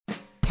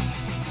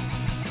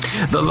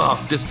The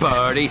Loftus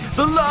Party,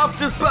 the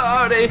Loftus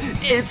Party.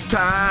 It's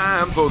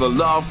time for the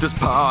Loftus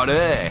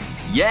Party.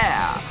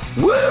 Yeah.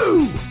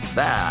 Woo.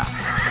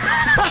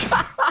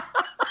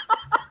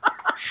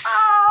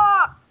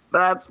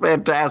 That's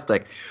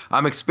fantastic.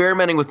 I'm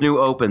experimenting with new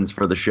opens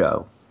for the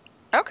show.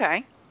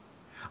 Okay.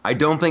 I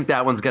don't think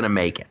that one's going to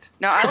make it.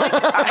 No,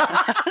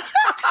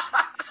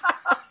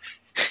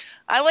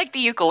 I like the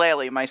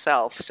ukulele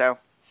myself, so.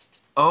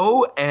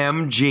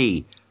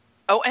 OMG.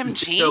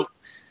 OMG?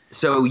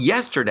 So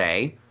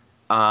yesterday,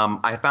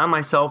 I found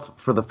myself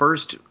for the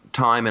first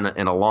time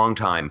in a long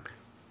time.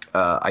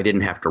 I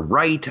didn't have to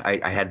write.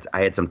 I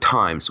had some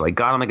time, so I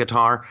got on the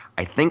guitar.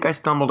 I think I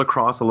stumbled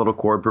across a little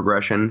chord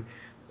progression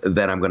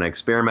that I'm going to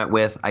experiment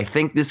with. I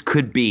think this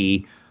could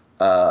be.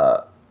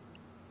 I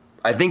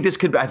think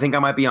I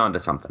might be onto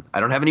something. I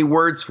don't have any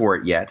words for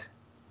it yet,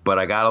 but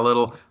I got a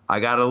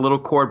little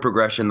chord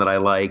progression that I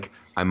like.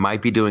 I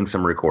might be doing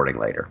some recording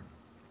later.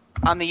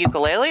 On the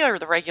ukulele or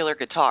the regular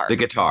guitar? The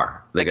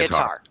guitar. The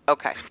guitar.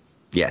 Okay.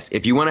 Yes.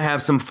 If you want to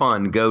have some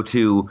fun, go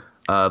to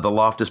the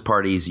Loftus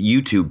Party's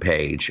YouTube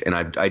page, and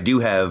I do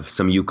have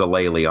some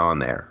ukulele on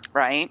there.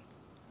 Right.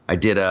 I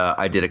did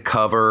a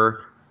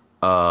cover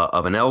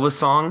of an Elvis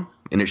song,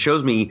 and it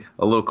shows me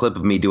a little clip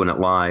of me doing it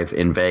live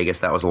in Vegas.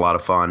 That was a lot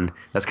of fun.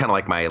 That's kind of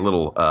like my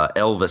little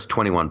Elvis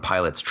 21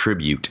 Pilots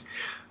tribute.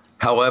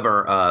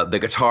 However, the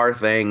guitar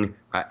thing,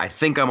 I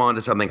think I'm onto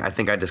something. I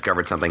think I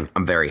discovered something.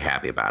 I'm very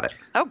happy about it.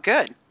 Oh,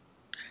 good.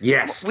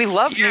 Yes. We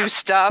love new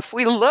stuff.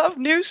 We love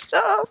new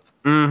stuff.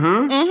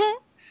 Mm-hmm. Mm-hmm.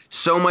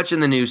 So much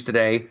in the news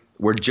today.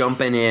 We're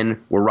jumping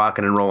in. We're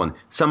rocking and rolling.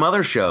 Some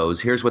other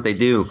shows, here's what they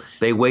do.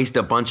 They waste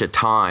a bunch of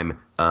time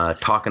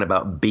talking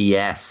about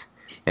BS.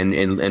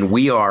 And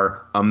we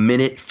are a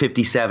minute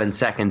 57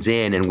 seconds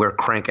in, and we're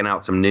cranking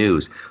out some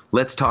news.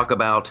 Let's talk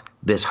about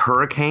this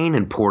hurricane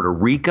in Puerto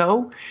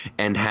Rico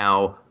and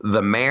how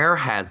the mayor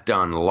has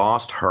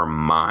lost her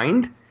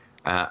mind,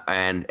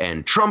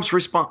 and Trump's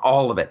response.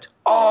 All of it.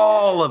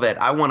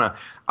 I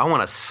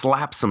wanna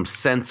slap some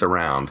sense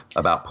around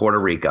about Puerto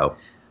Rico.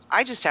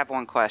 I just have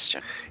one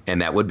question,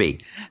 and that would be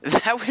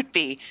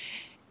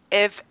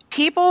if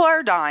people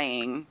are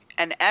dying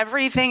and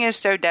everything is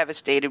so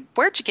devastated,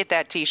 where'd you get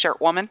that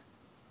T-shirt, woman?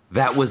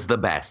 That was the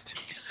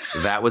best.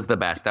 That was the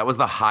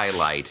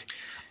highlight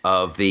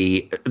of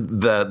the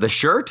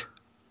shirt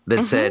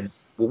that said,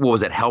 what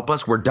was it? Help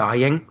us, we're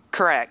dying.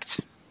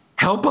 Correct.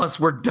 Help us,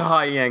 we're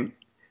dying.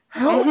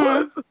 Help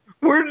us,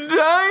 we're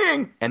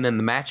dying. And then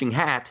the matching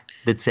hat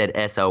that said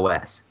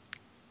SOS.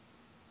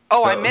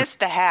 Oh, I missed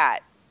the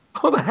hat.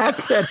 Oh, the hat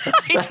said SOS.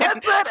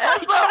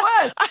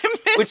 I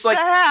missed the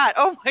hat.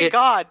 Oh my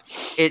God.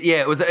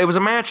 It was a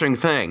matching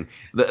thing.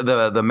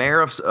 The mayor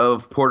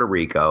of Puerto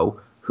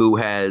Rico, who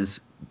has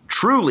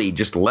truly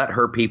just let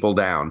her people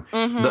down.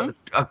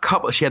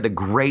 She had the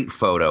great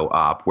photo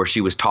op where she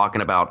was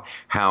talking about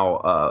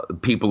how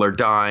people are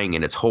dying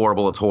and it's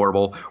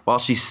horrible, while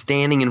she's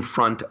standing in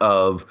front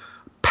of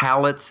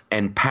pallets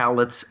and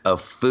pallets of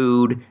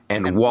food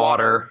and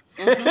water.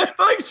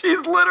 Like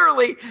she's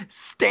literally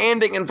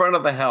standing in front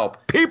of the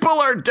help. People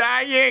are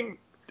dying.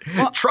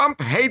 Well,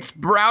 Trump hates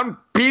brown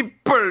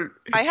people.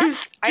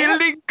 He's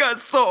killing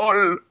us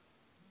all.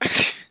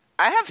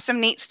 I have some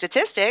neat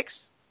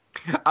statistics.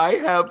 I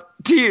have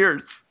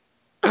tears.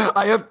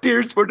 I have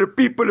tears for the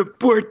people of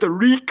Puerto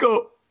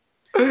Rico.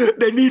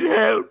 They need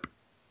help.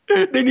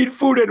 They need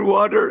food and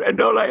water,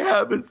 and all I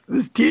have is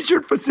this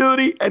T-shirt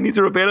facility, and these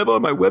are available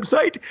on my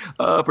website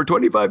for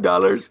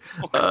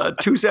 $25.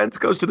 2 cents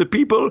goes to the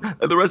people,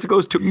 and the rest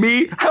goes to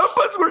me. Help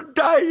us, we're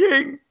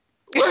dying.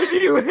 Why do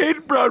you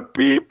hate brown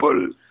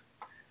people?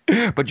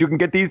 But you can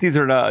get these. These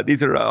are.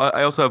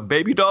 I also have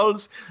baby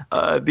dolls.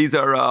 These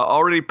are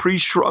already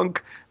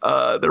pre-shrunk.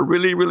 They're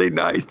really, really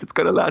nice. It's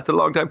gonna last a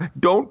long time.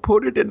 Don't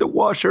put it in the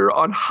washer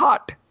on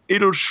hot.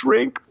 It'll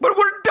shrink. But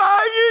we're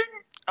dying.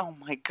 Oh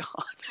my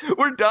God.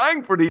 We're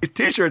dying for these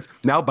T-shirts.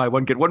 Now buy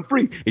one, get one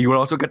free. And you will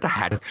also get the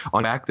hat.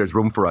 On back, there's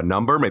room for a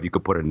number. Maybe you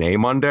could put a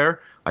name on there.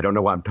 I don't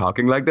know why I'm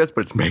talking like this,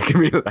 but it's making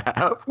me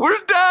laugh. We're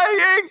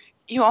dying.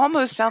 You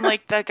almost sound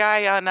like the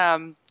guy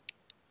on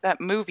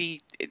that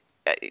movie.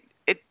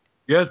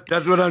 Yes,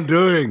 that's what I'm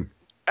doing.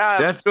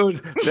 That's who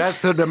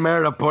the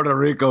mayor of Puerto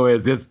Rico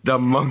is. It's the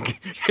monkey.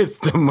 It's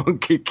the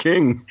Monkey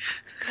King.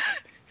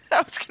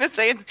 I was going to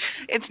say,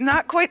 it's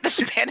not quite the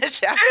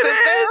Spanish accent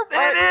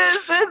It is.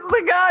 It's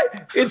the guy.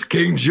 It's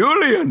King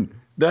Julien.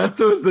 That's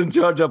who's in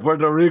charge of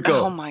Puerto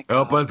Rico. Oh, my God.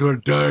 Help us, we're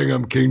dying.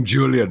 I'm King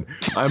Julien.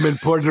 I'm in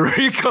Puerto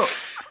Rico.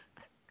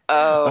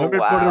 Oh, I'm in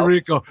Puerto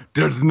Rico.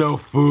 There's no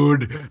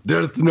food.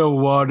 There's no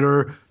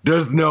water.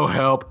 There's no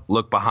help.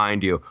 Look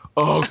behind you.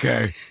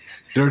 Okay.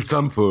 There's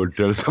some food.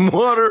 There's some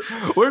water.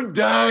 We're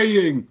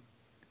dying.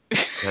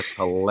 That's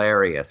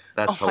hilarious.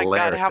 That's hilarious. Oh, my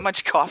God. How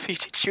much coffee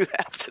did you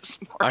have this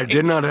morning? I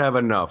did not have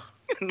enough.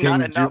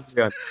 Not enough.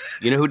 Julien.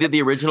 You know who did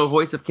the original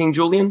voice of King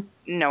Julien?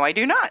 No, I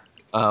do not.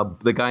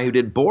 The guy who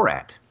did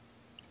Borat.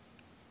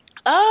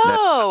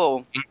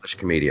 Oh. That English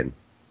comedian.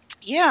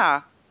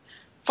 Yeah.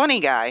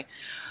 Funny guy.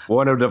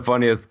 One of the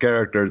funniest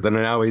characters, and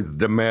now he's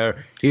the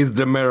mayor. He's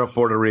the mayor of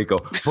Puerto Rico.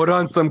 Put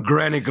on some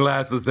granny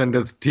glasses and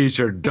this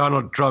T-shirt.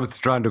 Donald Trump's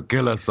trying to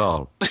kill us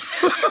all.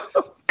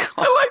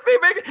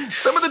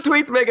 Some of the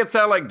tweets make it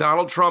sound like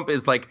Donald Trump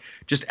is like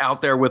just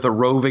out there with a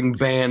roving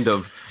band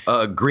of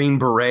Green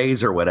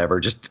Berets or whatever,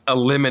 just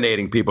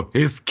eliminating people.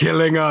 He's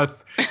killing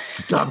us.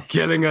 Stop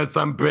killing us.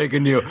 I'm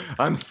begging you.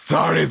 I'm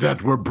sorry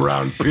that we're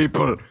brown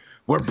people.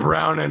 We're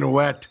brown and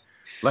wet,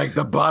 like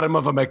the bottom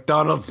of a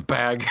McDonald's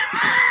bag.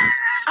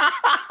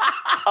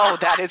 Oh,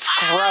 that is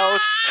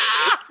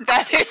gross.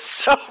 That is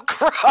so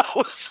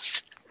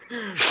gross.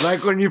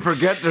 Like when you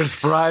forget there's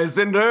fries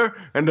in there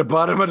and the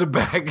bottom of the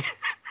bag.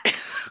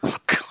 Oh,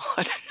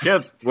 God.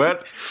 Gets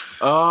wet.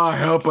 Oh,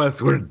 help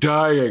us. We're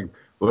dying.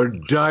 We're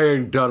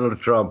dying, Donald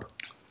Trump.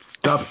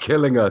 Stop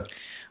killing us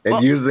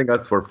and using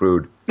us for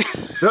food.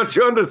 Don't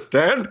you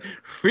understand?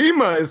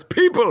 FEMA is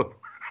people.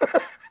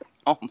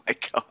 Oh, my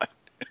God.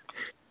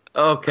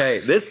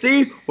 Okay,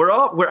 we're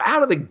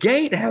out of the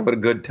gate having a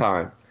good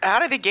time.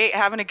 Out of the gate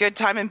having a good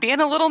time and being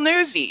a little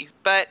newsy.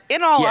 But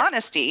in all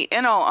honesty,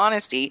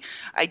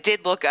 I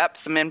did look up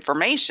some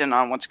information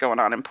on what's going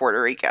on in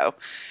Puerto Rico.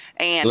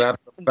 And Slap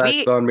the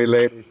facts on me,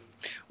 lady.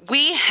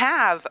 We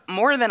have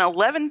more than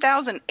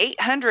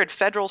 11,800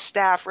 federal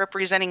staff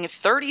representing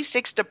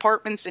 36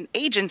 departments and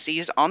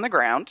agencies on the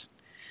ground.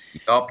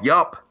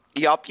 Yup.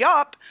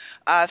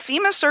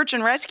 FEMA search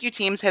and rescue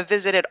teams have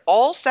visited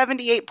all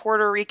 78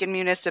 Puerto Rican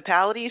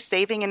municipalities,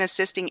 saving and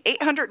assisting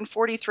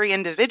 843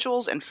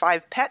 individuals and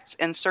 5 pets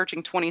and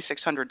searching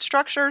 2,600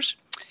 structures.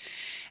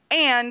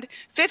 And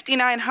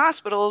 59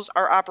 hospitals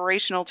are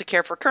operational to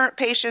care for current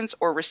patients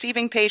or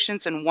receiving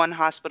patients, and 1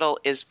 hospital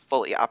is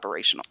fully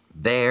operational.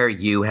 There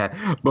you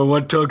have. But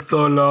what took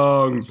so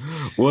long?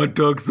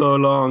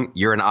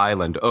 You're an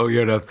island. Oh,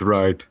 yeah, that's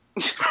right.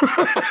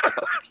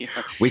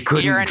 We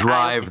couldn't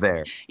drive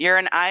there. You're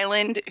an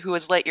island who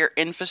has let your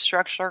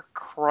infrastructure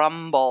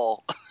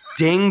crumble.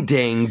 Ding,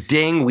 ding,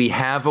 ding. We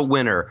have a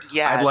winner.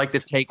 Yes. I'd like to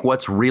take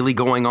what's really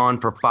going on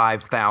for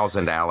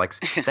 5,000, Alex.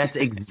 That's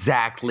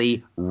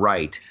exactly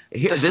right.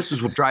 This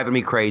is what's driving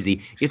me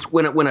crazy. It's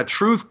when a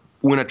truth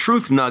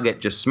nugget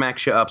just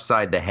smacks you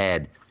upside the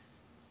head.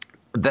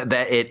 That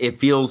it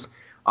feels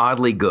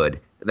oddly good.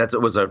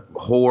 It was a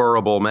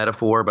horrible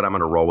metaphor, but I'm going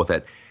to roll with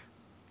it.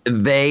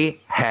 They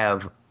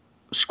have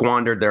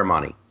squandered their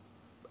money.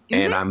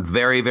 And I'm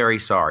very, very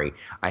sorry.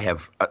 I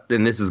have,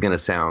 and this is going to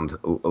sound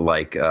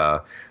like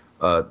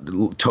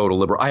total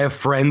liberal. I have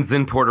friends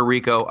in Puerto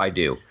Rico. I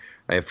do.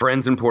 I have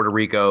friends in Puerto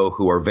Rico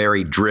who are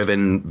very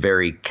driven,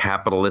 very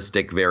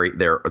capitalistic, they're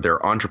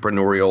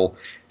entrepreneurial.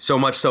 So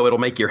much so it'll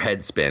make your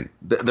head spin.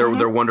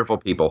 They're wonderful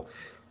people.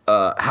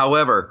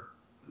 However,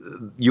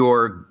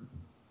 your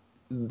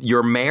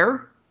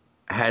mayor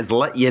has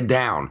let you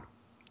down.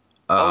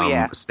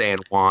 San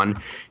Juan,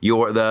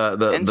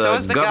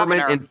 the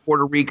government in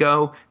Puerto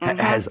Rico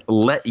has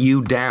let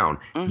you down.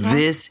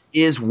 This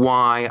is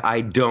why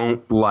I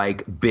don't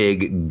like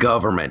big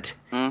government.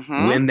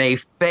 When they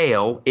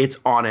fail, it's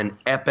on an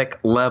epic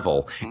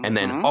level, and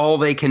then all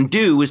they can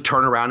do is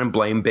turn around and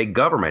blame big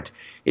government.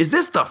 Is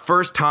this the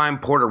first time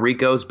Puerto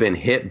Rico's been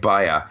hit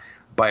by a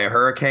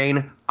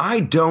hurricane? I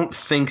don't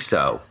think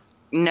so.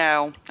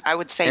 No, I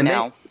would say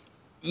no.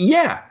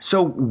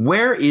 So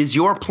where is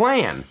your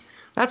plan?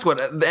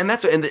 And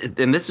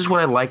this is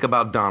what I like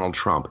about Donald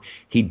Trump.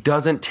 He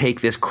doesn't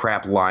take this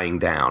crap lying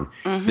down.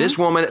 This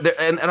woman,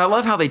 and I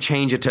love how they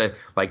change it to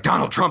like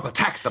Donald Trump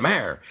attacks the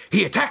mayor.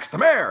 He attacks the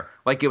mayor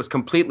like it was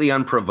completely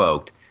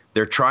unprovoked.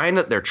 They're trying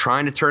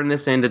to turn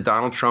this into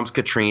Donald Trump's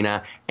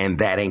Katrina, and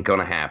that ain't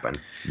gonna happen.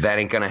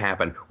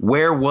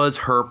 Where was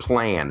her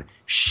plan?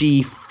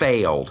 She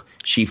failed.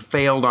 She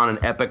failed on an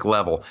epic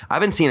level.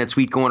 I've been seeing a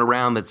tweet going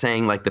around that's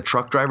saying like the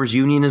truck drivers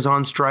union is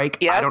on strike.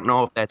 Yep. I don't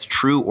know if that's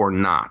true or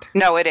not.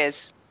 No, it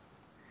is.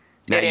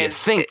 Now, you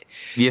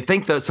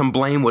think that some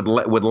blame would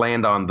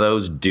land on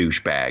those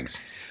douchebags?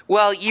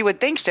 Well, you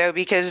would think so,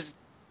 because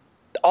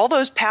all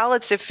those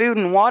pallets of food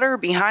and water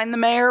behind the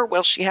mayor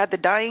while she had the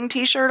dying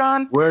T-shirt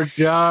on. We're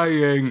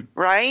dying.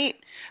 Right?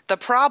 The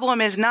problem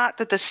is not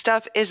that the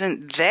stuff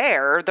isn't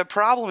there. The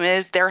problem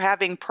is they're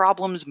having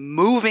problems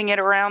moving it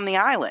around the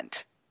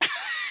island.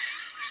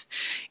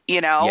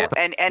 And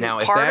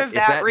part of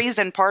that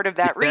reason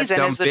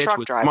is the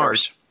truck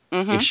drivers.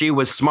 If she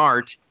was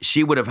smart,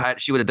 she would have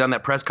done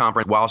that press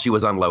conference while she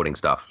was unloading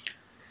stuff.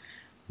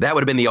 That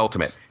would have been the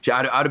ultimate.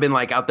 I'd have been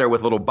like out there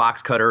with a little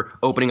box cutter,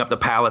 opening up the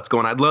pallets,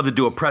 going, I'd love to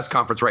do a press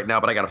conference right now,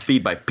 but I got to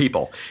feed my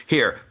people.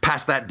 Here,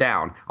 pass that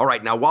down. All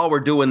right, now while we're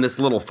doing this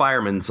little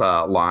fireman's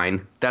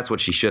line, that's what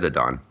she should have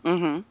done.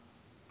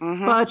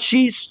 But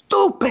she's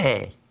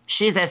stupid.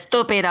 She's a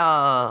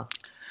stupido.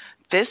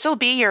 This will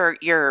be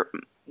your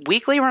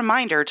weekly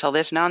reminder till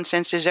this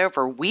nonsense is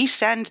over. We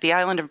send the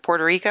island of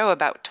Puerto Rico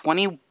about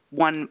 $21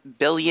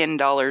 billion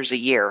a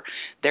year.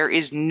 There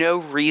is no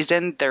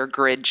reason their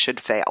grid should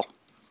fail.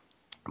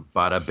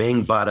 Bada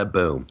bing, bada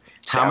boom.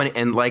 How many?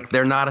 And like,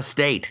 they're not a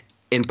state.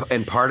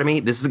 and part of me,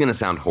 this is going to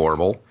sound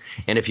horrible.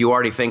 And if you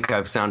already think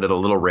I've sounded a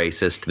little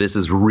racist, this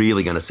is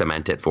really going to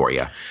cement it for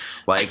you.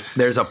 Like,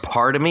 there's a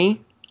part of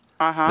me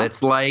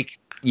that's like,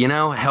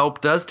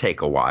 help does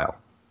take a while.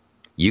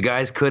 You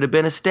guys could have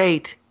been a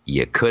state.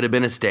 You could have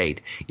been a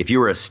state. If you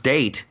were a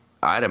state,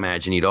 I'd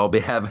imagine you'd all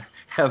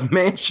have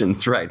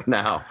mansions right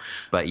now.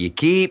 But you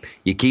keep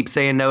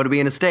saying no to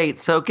being a state.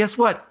 So guess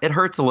what? It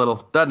hurts a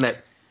little, doesn't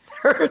it?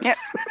 Hurts. Yeah.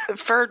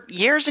 For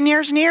years and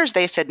years and years,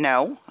 they said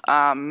no.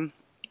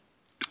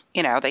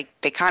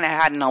 They kind of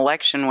had an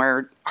election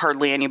where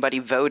hardly anybody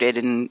voted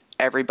and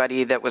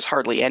everybody that was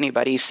hardly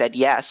anybody said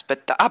yes,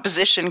 but the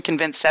opposition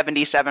convinced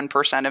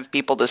 77% of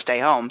people to stay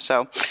home.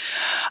 So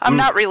I'm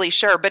not really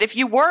sure. But if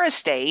you were a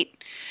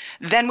state,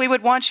 then we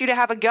would want you to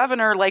have a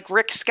governor like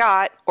Rick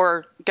Scott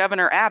or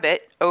Governor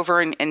Abbott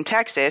over in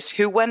Texas,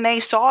 who, when they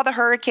saw the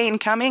hurricane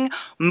coming,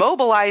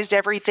 mobilized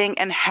everything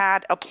and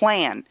had a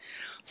plan.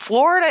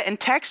 Florida and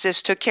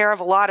Texas took care of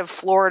a lot of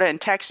Florida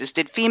and Texas.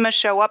 Did FEMA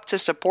show up to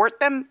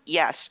support them?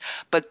 Yes.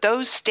 But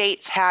those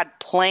states had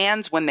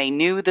plans when they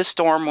knew the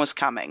storm was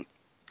coming.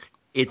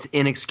 It's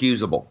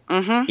inexcusable.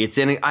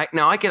 Mm-hmm.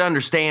 Now, I could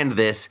understand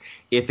this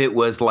if it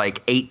was like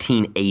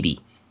 1880.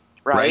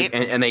 Right.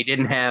 And they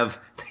didn't have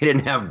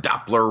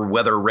Doppler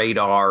weather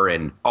radar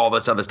and all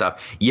this other stuff.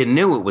 You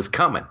knew it was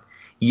coming.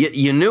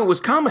 You knew it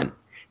was coming.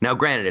 Now,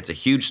 granted, it's a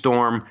huge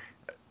storm.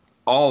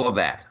 All of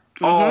that.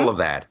 All of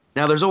that.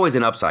 Now, there's always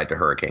an upside to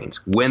hurricanes.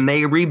 When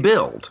they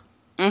rebuild,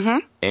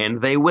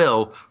 and they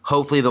will,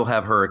 hopefully they'll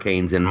have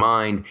hurricanes in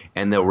mind,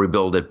 and they'll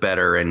rebuild it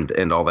better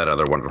and all that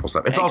other wonderful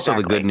stuff. It's also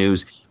the good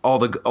news.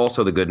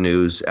 Also the good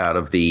news out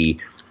of the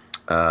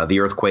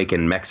earthquake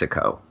in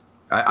Mexico.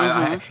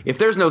 If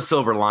there's no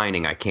silver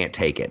lining, I can't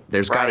take it.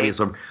 There's got to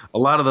be a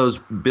lot of those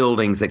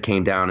buildings that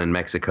came down in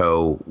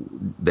Mexico,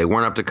 they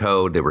weren't up to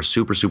code. They were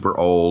super, super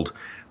old.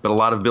 But a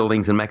lot of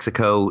buildings in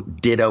Mexico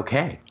did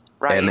okay.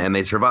 Right. And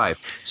they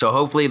survived. So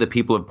hopefully the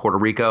people of Puerto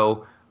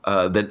Rico,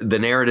 the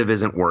narrative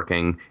isn't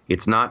working.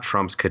 It's not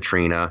Trump's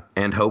Katrina.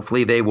 And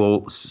hopefully they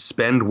will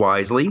spend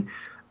wisely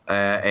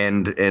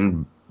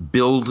and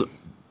build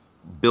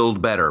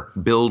better,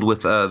 build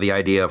with the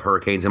idea of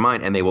hurricanes in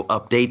mind, and they will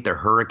update their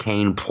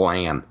hurricane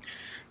plan.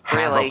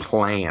 Have a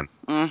plan.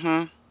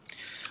 Mm-hmm.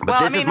 But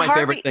this is my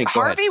favorite thing.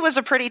 Harvey was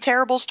a pretty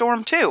terrible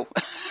storm too.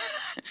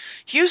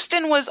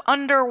 Houston was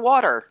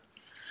underwater,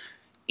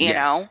 you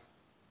know.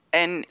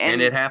 And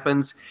it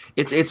happens.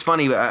 It's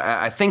funny.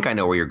 I think I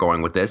know where you're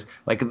going with this.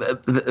 Like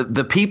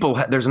the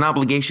people, there's an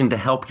obligation to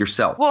help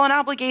yourself. Well, an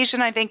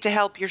obligation, I think, to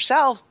help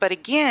yourself. But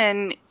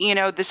again,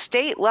 the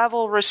state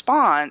level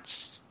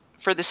response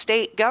for the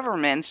state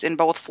governments in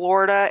both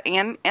Florida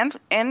and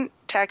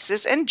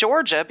Texas and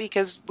Georgia,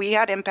 because we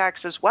had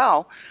impacts as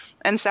well,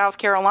 and South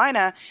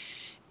Carolina,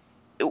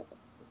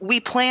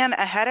 we plan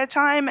ahead of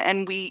time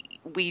and we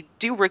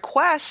do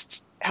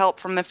request help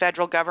from the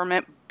federal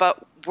government,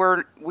 but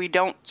we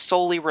don't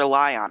solely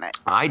rely on it.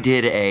 I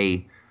did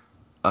a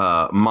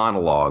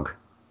monologue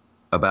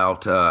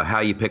about how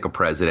you pick a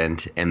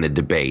president and the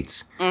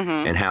debates,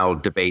 and how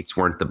debates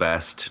weren't the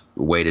best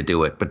way to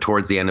do it. But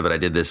towards the end of it, I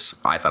did this.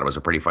 I thought it was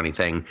a pretty funny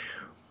thing,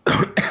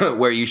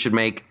 where you should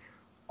make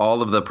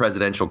all of the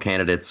presidential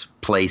candidates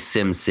play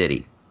Sim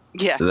City,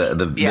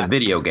 the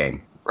video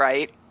game,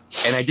 right?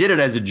 And I did it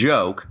as a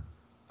joke.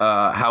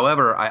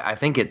 However, I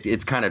think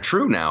it's kind of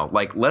true now.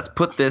 Like, let's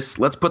put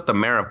the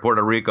mayor of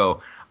Puerto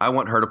Rico. I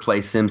want her to play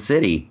Sim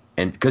City,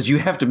 and because you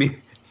have to be,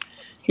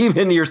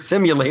 even your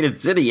simulated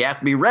city, you have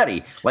to be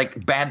ready.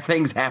 Like, bad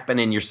things happen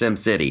in your Sim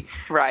City.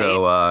 Right.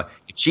 So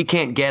if she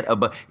can't get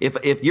above,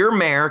 if your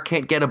mayor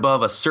can't get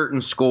above a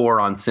certain score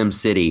on Sim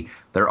City,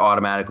 they're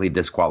automatically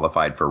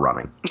disqualified for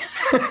running.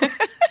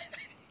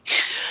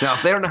 Now,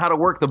 if they don't know how to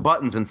work the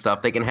buttons and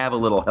stuff, they can have a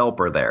little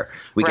helper there.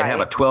 We can have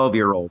a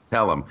 12-year-old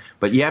tell them.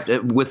 But you have to,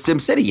 with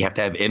SimCity, you have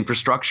to have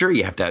infrastructure.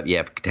 You have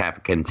to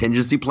have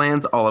contingency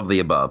plans. All of the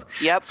above.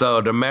 Yep.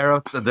 So the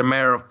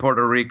mayor of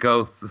Puerto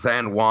Rico,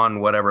 San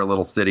Juan, whatever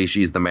little city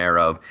she's the mayor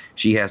of,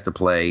 she has to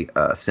play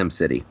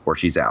SimCity or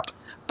she's out.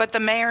 But the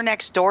mayor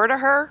next door to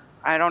her,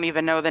 I don't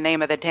even know the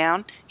name of the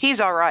town.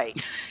 He's all right.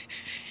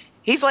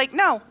 He's like,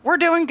 no, we're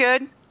doing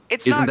good.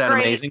 It's Isn't not that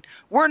great. Amazing?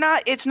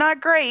 It's not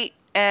great.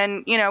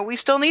 And, we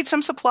still need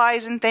some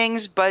supplies and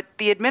things, but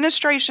the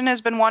administration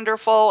has been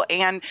wonderful.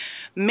 And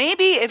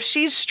maybe if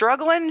she's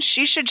struggling,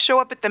 she should show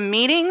up at the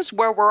meetings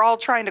where we're all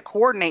trying to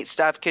coordinate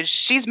stuff, because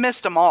she's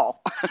missed them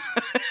all.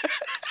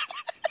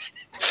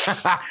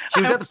 She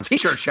was at the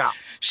T-shirt shop.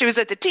 She was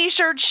at the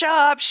T-shirt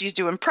shop. She's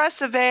doing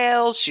press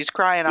avails. She's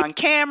crying on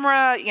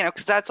camera,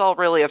 because that's all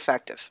really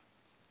effective.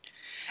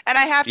 And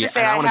I have to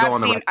say,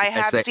 I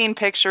have seen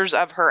pictures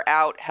of her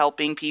out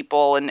helping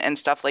people and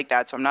stuff like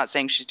that. So I'm not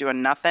saying she's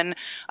doing nothing.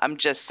 I'm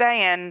just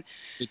saying,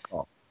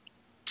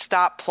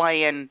 stop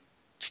playing,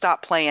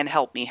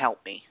 help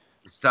me.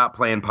 Stop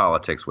playing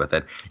politics with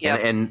it.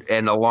 Yep.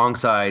 And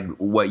alongside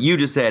what you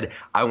just said,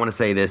 I want to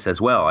say this as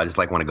well. I just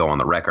want to go on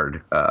the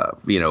record,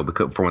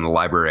 because for when the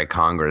Library of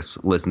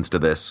Congress listens to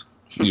this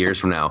years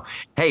from now.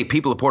 Hey,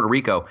 people of Puerto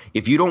Rico,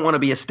 if you don't want to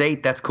be a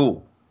state, that's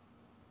cool.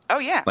 Oh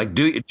yeah. Like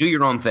do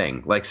your own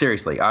thing. Like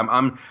seriously,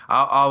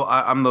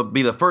 I'll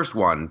be the first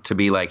one to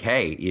be like,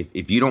 hey,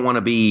 if you don't want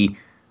to be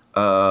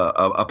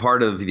a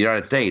part of the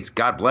United States,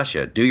 God bless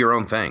you. Do your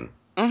own thing.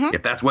 Mm-hmm.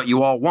 If that's what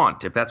you all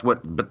want. If that's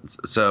what. But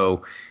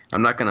so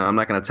I'm not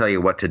gonna tell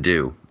you what to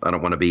do. I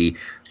don't want to be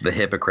the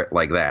hypocrite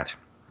like that.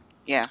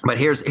 Yeah. But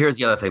here's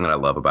the other thing that I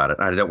love about it.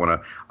 I don't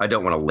want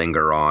to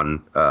linger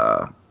on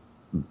the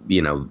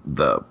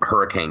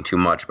hurricane too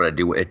much, but I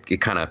do.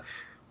 It kind of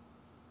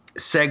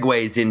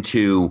segues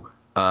into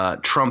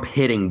Trump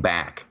hitting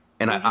back.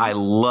 And I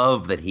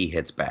love that he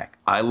hits back.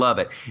 I love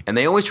it. And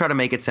they always try to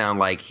make it sound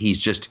like he's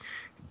just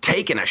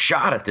taking a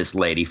shot at this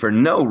lady for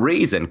no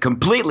reason,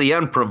 completely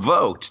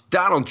unprovoked.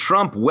 Donald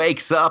Trump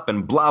wakes up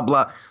and blah,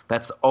 blah.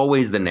 That's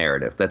always the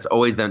narrative.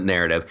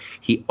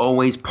 He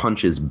always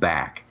punches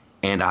back.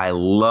 And I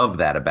love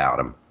that about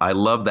him.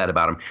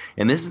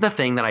 And this is the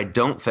thing that I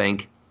don't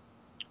think,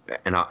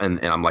 and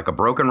I'm like a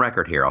broken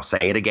record here. I'll say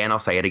it again.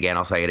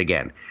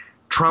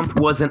 Trump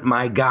wasn't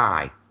my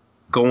guy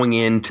going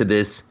into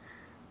this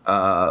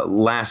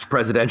last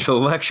presidential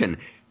election.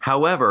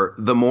 However,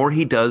 the more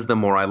he does, the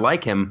more I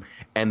like him.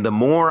 And the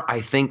more I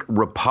think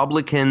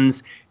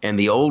Republicans and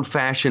the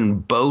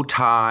old-fashioned bow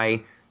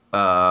tie,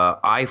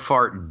 I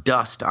fart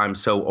dust, I'm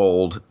so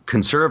old,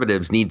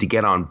 conservatives need to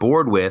get on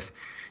board with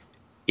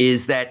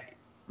is that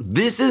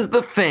this is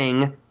the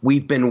thing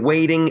we've been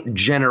waiting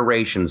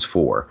generations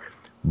for.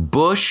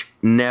 Bush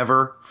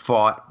never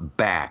fought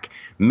back.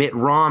 Mitt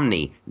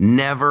Romney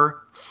never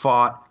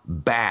fought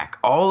back.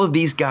 All of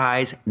these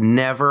guys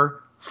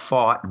never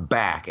fought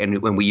back.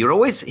 And when you'd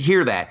always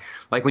hear that,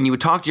 like when you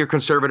would talk to your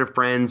conservative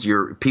friends,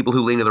 your people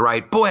who lean to the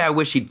right, boy, I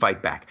wish he'd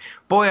fight back.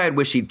 Boy, I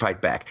wish he'd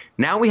fight back.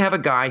 Now we have a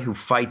guy who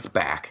fights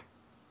back.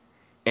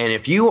 And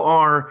if you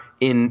are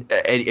and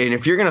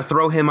if you're going to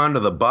throw him under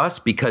the bus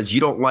because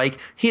you don't like,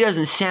 he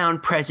doesn't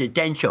sound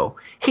presidential.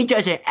 He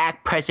doesn't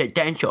act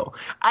presidential.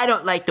 I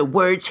don't like the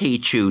words he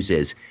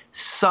chooses.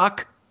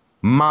 Suck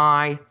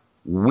my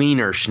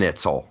wiener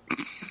schnitzel.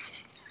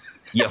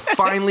 You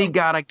finally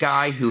got a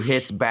guy who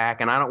hits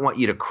back, and I don't want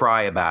you to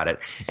cry about it.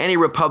 Any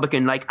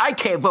Republican like, I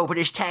can't vote for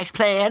this tax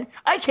plan.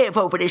 This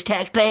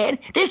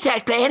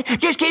tax plan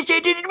just gets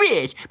into the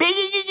rich.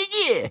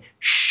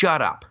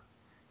 Shut up.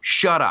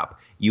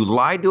 You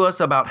lied to us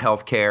about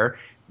health care.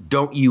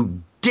 Don't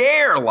you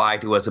dare lie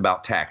to us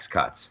about tax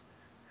cuts.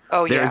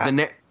 Oh,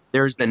 yeah.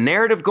 There's the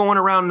narrative going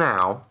around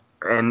now,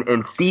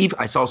 and Steve,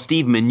 I saw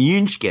Steve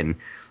Mnuchin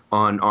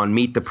on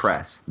Meet the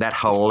Press, that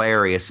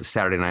hilarious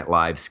Saturday Night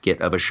Live skit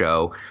of a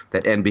show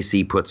that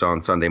NBC puts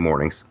on Sunday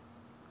mornings.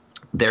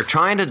 They're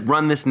trying to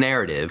run this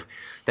narrative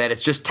that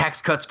it's just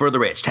tax cuts for the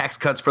rich,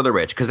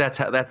 because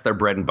that's their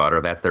bread and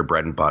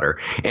butter.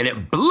 And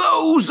it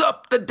blows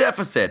up the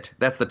deficit.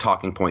 That's the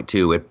talking point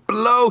too. It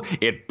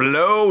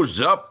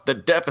blows up the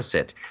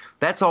deficit.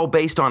 That's all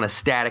based on a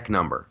static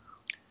number.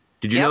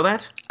 Did you know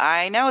that?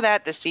 I know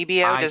that. The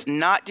CBO does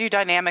not do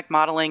dynamic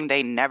modeling.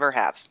 They never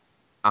have.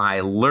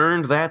 I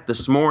learned that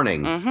this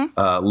morning,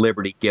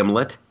 Liberty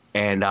Gimlet,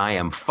 and I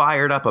am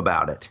fired up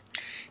about it.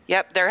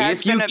 Yep, there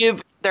has been a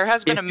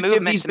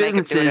movement these to make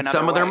businesses it do it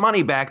some of their way.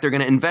 money back. They're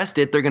going to invest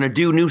it. They're going to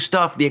do new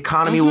stuff. The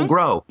economy will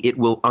grow. It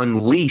will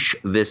unleash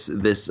this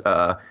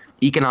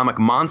economic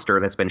monster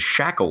that's been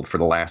shackled for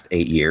the last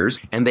 8 years,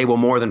 and they will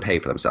more than pay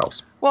for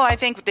themselves. Well, I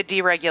think the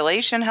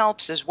deregulation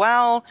helps as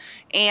well.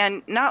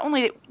 And not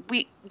only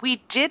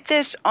we did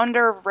this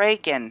under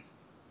Reagan.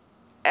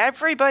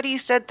 Everybody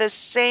said the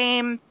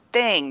same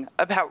thing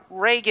about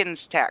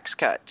Reagan's tax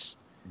cuts.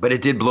 But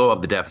it did blow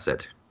up the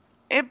deficit.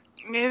 It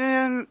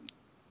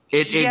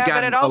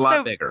got a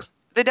lot bigger.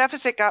 The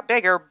deficit got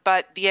bigger,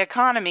 but the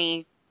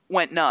economy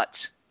went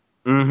nuts.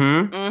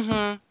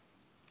 And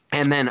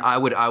then I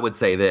would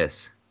say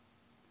this.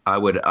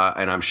 And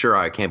I'm sure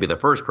I can't be the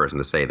first person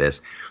to say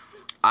this.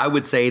 I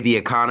would say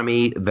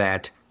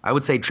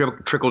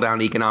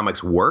trickle-down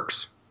economics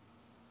works.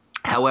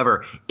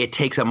 However, it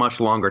takes a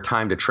much longer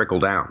time to trickle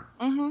down.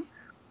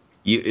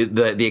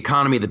 The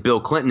economy that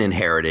Bill Clinton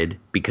inherited,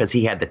 because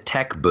he had the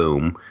tech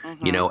boom,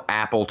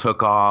 Apple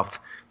took off,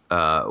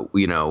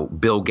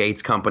 Bill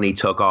Gates' company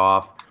took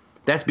off.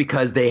 That's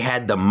because they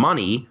had the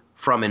money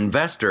from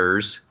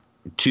investors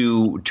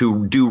to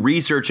do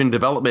research and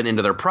development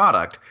into their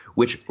product,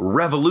 which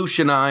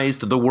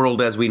revolutionized the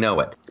world as we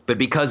know it. But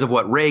because of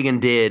what Reagan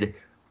did,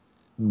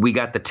 we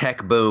got the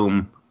tech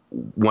boom.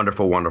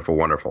 Wonderful, wonderful,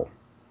 wonderful.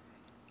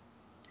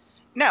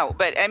 No,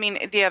 but I mean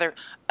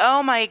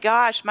oh my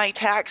gosh, my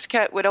tax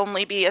cut would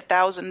only be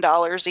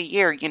 $1,000 a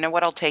year. You know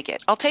what? I'll take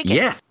it.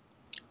 Yes.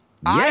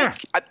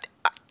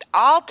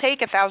 I'll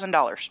take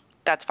 $1,000.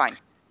 That's fine.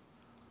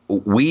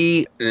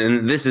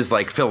 And this is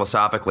like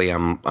philosophically,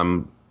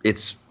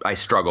 I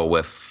struggle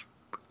with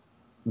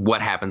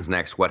what happens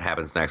next.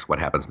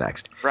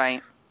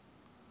 Right.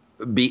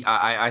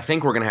 I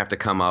think we're going to have to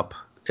come up,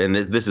 and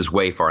this is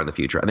way far in the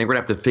future. I think we're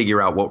going to have to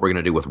figure out what we're going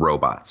to do with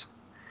robots.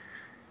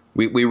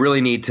 We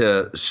really need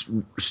to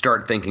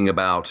start thinking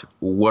about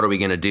what are we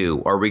going to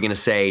do? Are we going to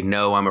say,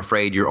 no, I'm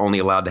afraid you're only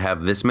allowed to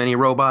have this many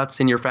robots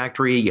in your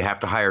factory. You have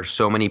to hire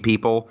so many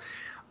people.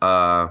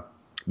 Are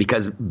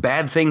because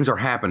bad things are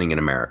happening in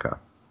America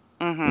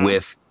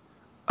with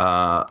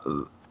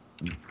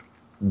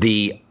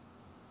the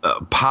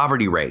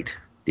poverty rate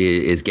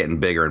is getting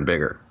bigger and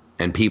bigger,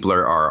 and people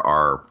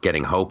are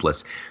getting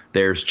hopeless.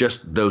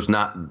 There's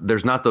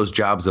not those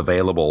jobs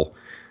available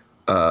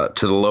to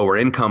the lower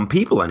income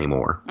people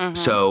anymore.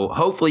 So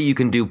hopefully you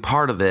can do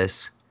part of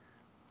this.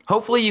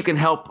 Hopefully you can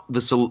help.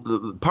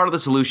 Part of the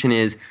solution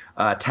is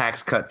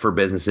tax cut for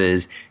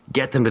businesses,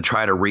 get them to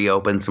try to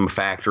reopen some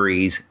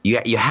factories.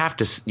 You have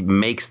to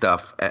make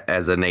stuff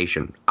as a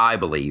nation, I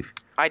believe.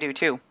 I do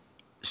too.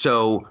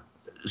 So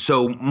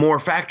more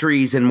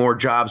factories and more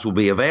jobs will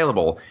be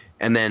available.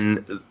 And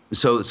then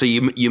so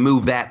you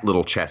move that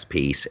little chess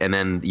piece, and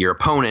then your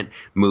opponent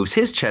moves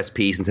his chess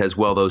piece and says,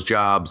 well, those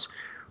jobs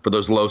for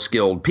those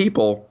low-skilled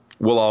people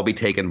will all be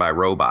taken by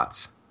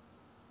robots.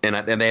 And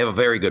they have a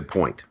very good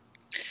point.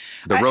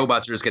 The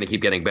robots are just going to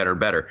keep getting better and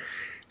better.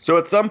 So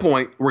at some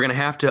point, we're going to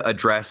have to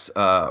address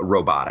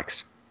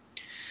robotics.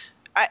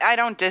 I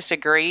don't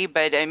disagree,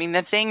 but I mean,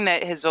 the thing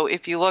that has,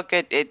 if you look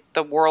at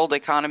the world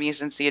economy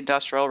since the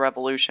Industrial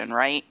Revolution,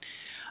 right?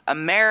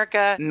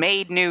 America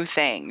made new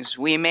things.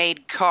 We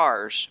made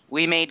cars.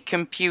 We made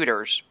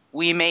computers.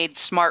 We made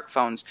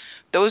smartphones.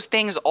 Those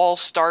things all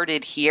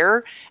started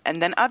here,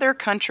 and then other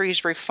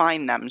countries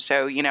refined them.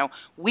 So,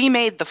 we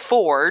made the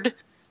Ford,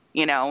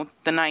 the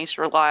nice,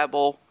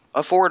 reliable,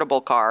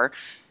 affordable car.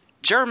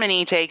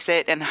 Germany takes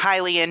it and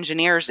highly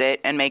engineers it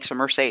and makes a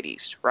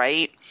Mercedes,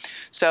 right?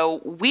 So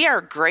we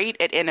are great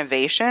at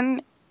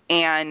innovation,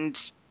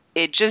 and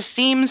it just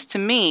seems to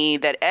me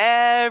that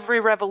every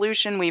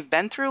revolution we've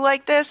been through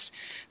like this,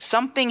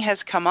 something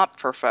has come up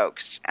for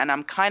folks, and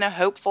I'm kind of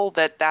hopeful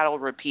that that'll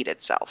repeat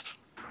itself.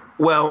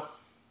 Well,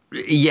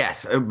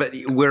 yes, but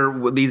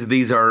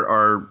these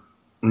are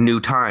new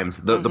times.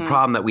 The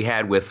problem that we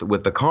had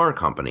with the car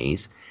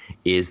companies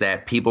is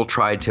that people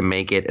tried to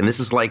make it, and this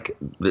is like,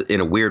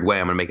 in a weird way,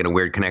 I'm going to make it a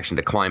weird connection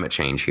to climate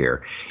change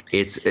here.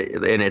 It's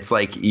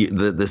like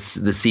the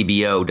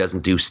CBO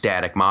doesn't do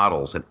static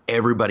models, and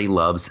everybody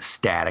loves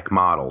static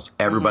models.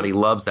 Everybody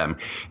loves them.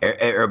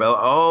 Everybody,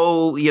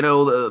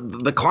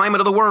 the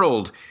climate of the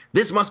world.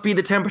 This must be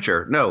the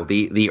temperature. No,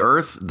 the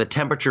Earth, the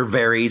temperature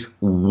varies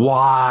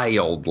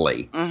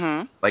wildly.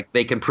 Like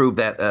they can prove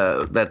that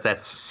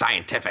that's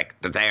scientific.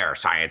 That they are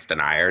science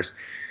deniers.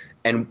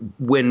 And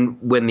when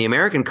the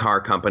American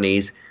car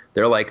companies,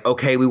 they're like,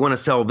 okay, we want to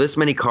sell this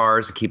many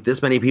cars, keep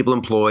this many people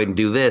employed, and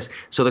do this.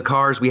 So the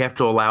cars, we have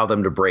to allow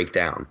them to break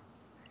down.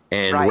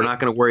 And we're not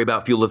going to worry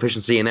about fuel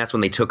efficiency. And that's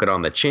when they took it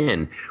on the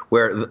chin,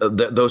 where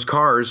those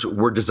cars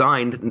were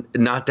designed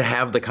not to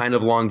have the kind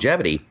of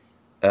longevity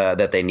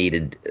that they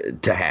needed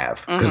to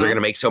have, because they're going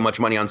to make so much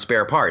money on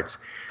spare parts.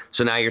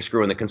 So now you're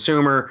screwing the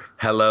consumer.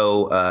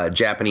 Hello,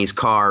 Japanese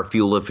car,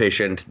 fuel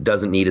efficient,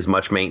 doesn't need as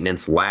much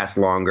maintenance, lasts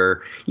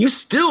longer. You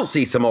still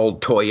see some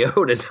old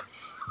Toyotas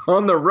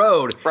on the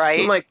road.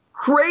 Right. Some like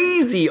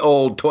crazy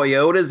old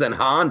Toyotas and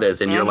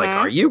Hondas. And you're like,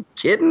 are you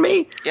kidding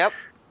me? Yep.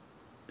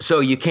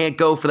 So you can't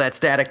go for that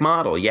static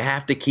model. You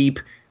have to keep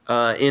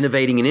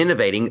innovating and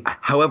innovating.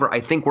 However,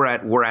 I think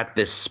we're at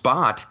this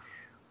spot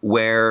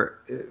where,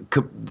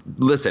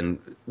 listen,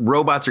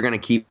 robots are going to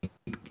keep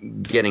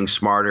getting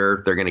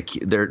smarter.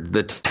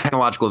 The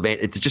technological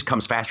advance, it just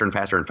comes faster and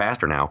faster and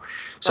faster now.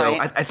 So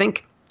I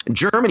think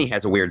Germany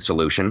has a weird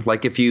solution.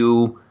 Like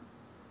isn't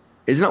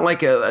it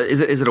like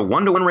is it a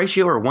 1-to-1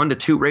 ratio or a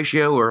 1-to-2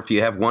 ratio? Or if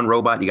you have one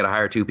robot, you got to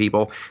hire two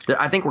people.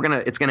 I think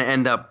it's going to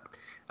end up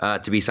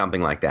to be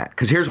something like that.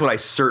 Because here's what I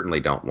certainly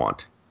don't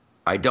want.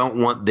 I don't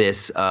want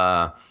this.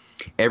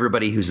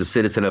 Everybody who's a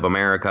citizen of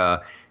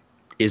America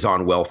is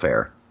on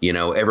welfare.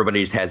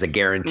 Everybody just has a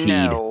guaranteed.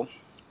 No.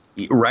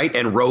 Right?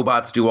 And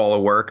robots do all the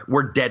work.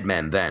 We're dead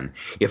men then.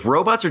 If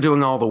robots are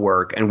doing all the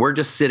work and we're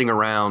just sitting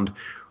around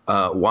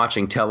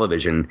watching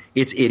television,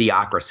 it's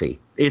idiocracy.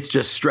 It's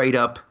just straight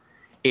up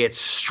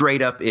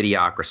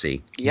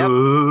idiocracy. Yep.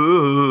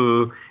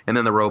 And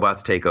then the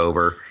robots take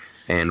over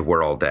and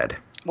we're all dead.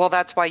 Well,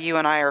 that's why you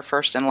and I are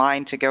first in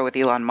line to go with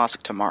Elon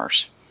Musk to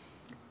Mars.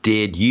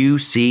 Did you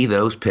see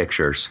those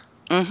pictures?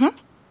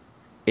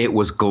 It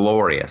was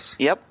glorious.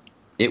 Yep.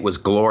 It was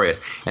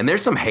glorious. And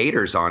there's some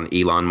haters on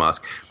Elon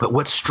Musk. But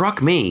what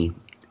struck me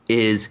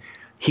is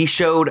he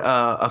showed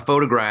a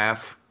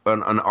photograph,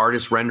 an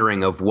artist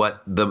rendering of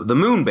what the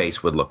moon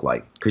base would look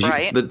like. Because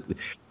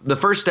the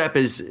first step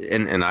is,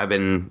 and I've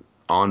been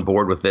on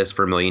board with this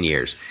for a million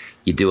years.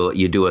 You do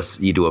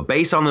a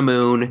base on the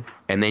moon,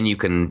 and then you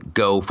can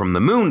go from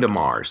the moon to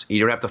Mars. You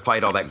don't have to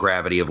fight all that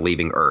gravity of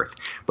leaving Earth.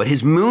 But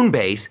his moon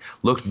base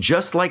looked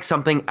just like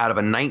something out of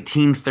a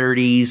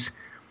 1930s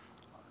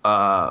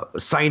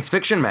science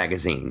fiction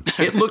magazine.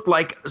 It looked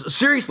like,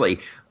 seriously,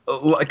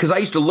 because I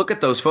used to look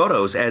at those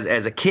photos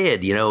as a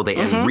kid,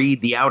 and read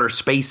the outer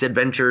space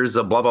adventures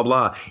of blah blah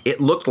blah. It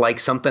looked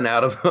like something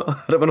out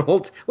of an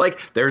old,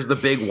 like there's the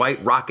big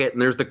white rocket and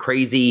there's the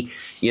crazy,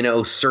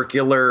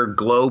 circular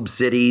globe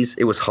cities.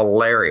 It was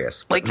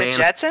hilarious. Like the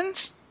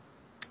Jetsons?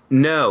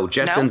 No,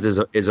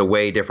 Jetsons is a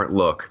way different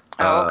look.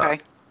 Oh, okay.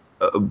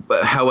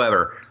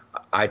 However,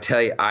 I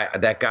tell you,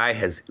 that guy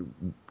has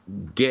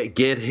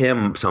Get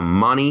him some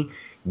money.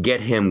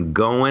 Get him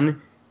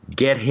going.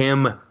 Get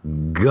him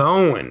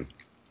going.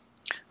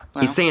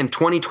 Well, he's saying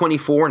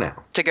 2024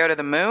 now. To go to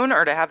the moon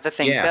or to have the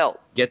thing built?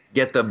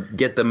 Get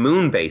the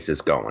moon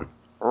bases going.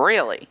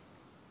 Really?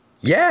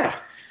 Yeah.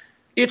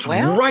 It's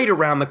right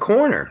around the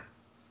corner.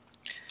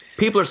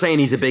 People are saying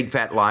he's a big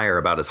fat liar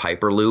about his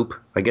Hyperloop.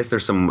 I guess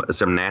there's some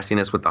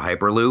nastiness with the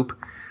Hyperloop.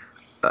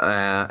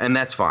 And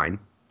that's fine.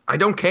 I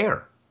don't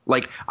care.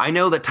 Like, I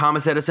know that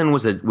Thomas Edison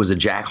was a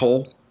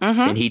jackhole,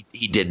 and he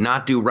did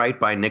not do right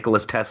by Nikola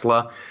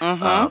Tesla.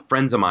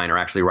 Friends of mine are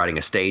actually writing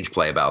a stage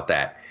play about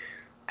that.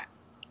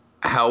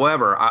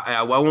 However,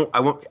 I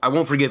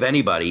won't forgive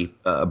anybody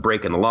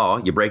breaking the law.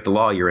 You break the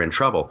law, you're in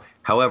trouble.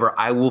 However,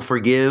 I will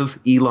forgive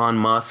Elon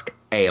Musk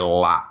a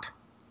lot.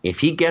 If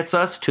he gets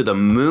us to the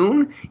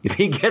moon, if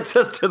he gets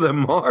us to the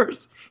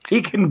Mars,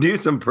 he can do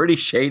some pretty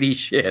shady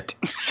shit.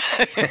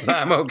 And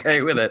I'm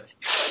okay with it.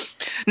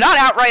 Not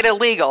outright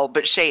illegal,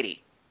 but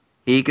shady.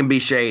 He can be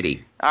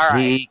shady. All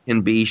right. He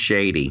can be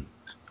shady.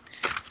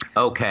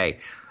 Okay.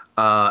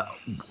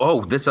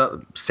 This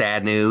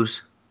sad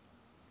news.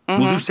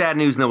 We'll do sad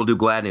news and then we'll do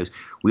glad news.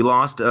 We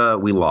lost.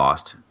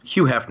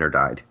 Hugh Hefner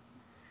died.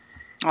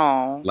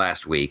 Oh.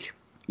 Last week.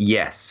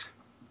 Yes.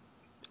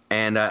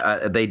 And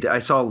I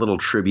saw a little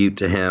tribute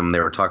to him. They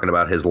were talking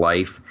about his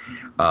life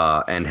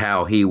and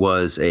how he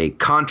was a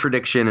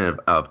contradiction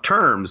of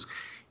terms.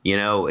 You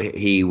know,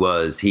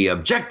 he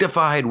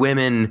objectified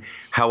women.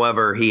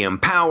 However, he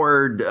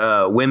empowered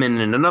women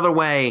in another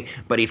way.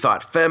 But he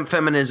thought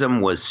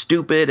feminism was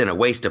stupid and a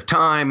waste of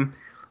time.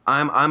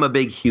 I'm a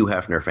big Hugh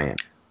Hefner fan.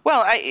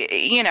 Well,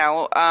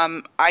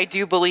 I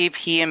do believe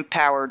he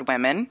empowered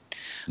women.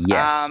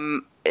 Yes.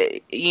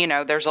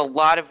 There's a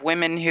lot of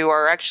women who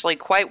are actually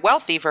quite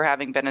wealthy for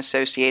having been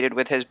associated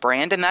with his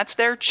brand, and that's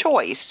their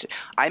choice.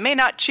 I may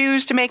not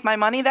choose to make my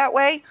money that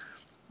way,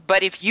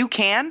 but if you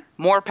can,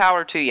 more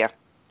power to you.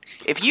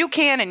 If you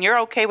can and you're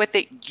okay with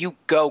it, you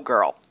go,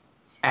 girl.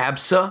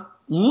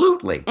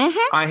 Absolutely.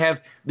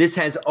 This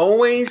has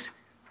always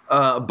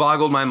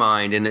boggled my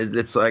mind, and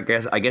it's I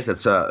guess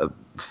it's a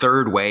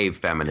third wave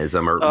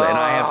feminism, and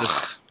I have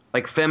this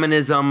like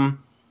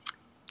feminism.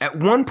 At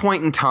one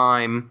point in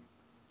time,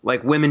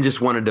 like women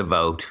just wanted to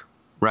vote,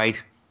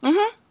 right?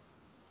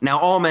 Now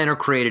all men are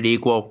created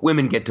equal.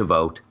 Women get to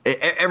vote.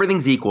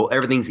 Everything's equal.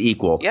 Everything's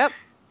equal. Yep.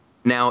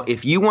 Now,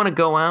 if you want to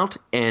go out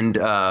and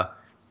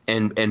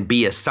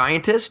be a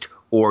scientist,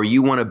 or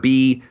you want to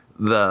be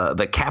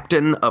the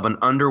captain of an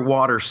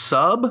underwater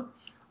sub,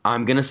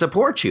 I'm going to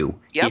support you.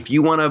 Yep. If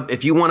you want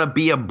to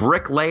be a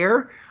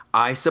bricklayer,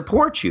 I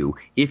support you.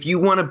 If you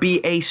want to be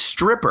a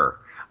stripper,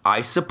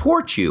 I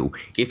support you.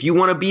 If you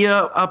want to be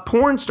a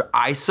porn star,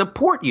 I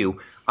support you.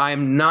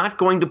 I'm not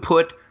going to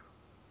put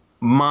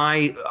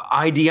my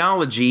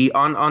ideology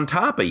on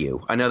top of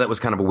you. I know that was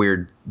kind of a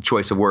weird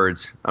choice of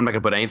words. I'm not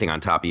going to put anything on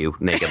top of you,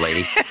 naked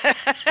lady.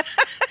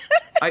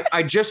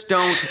 I just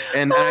don't,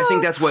 and I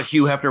think that's what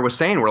Hugh Hefner was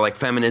saying, where like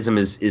feminism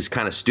is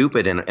kind of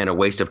stupid and a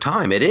waste of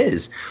time. It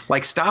is.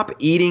 Like, stop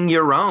eating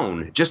your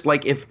own. Just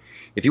like if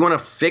you want to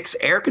fix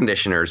air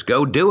conditioners,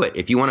 go do it.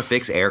 If you want to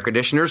fix air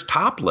conditioners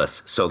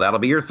topless, so that'll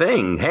be your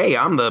thing. Hey,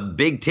 I'm the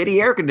big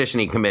titty air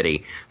conditioning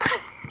committee.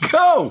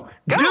 Go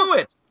do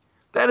it.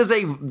 That is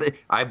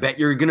I bet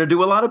you're going to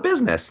do a lot of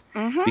business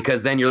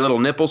because then your little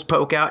nipples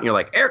poke out and you're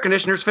like, air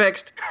conditioner's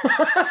fixed.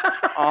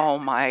 Oh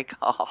my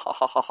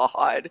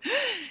God.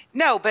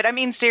 No, but I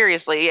mean,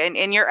 seriously,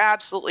 and you're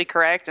absolutely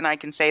correct. And I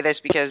can say this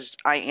because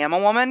I am a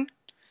woman.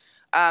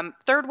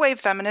 Third wave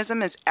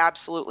feminism is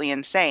absolutely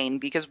insane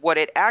because what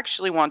it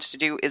actually wants to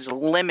do is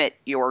limit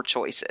your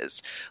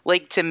choices.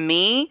 Like, to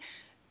me,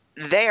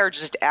 they are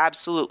just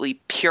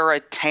absolutely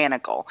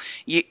puritanical.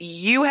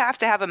 You have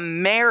to have a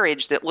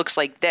marriage that looks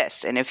like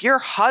this. And if your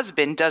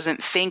husband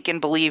doesn't think and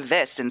believe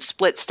this and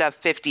split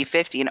stuff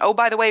 50-50, and oh,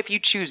 by the way, if you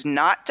choose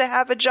not to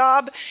have a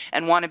job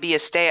and want to be a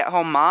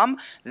stay-at-home mom,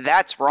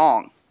 that's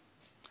wrong.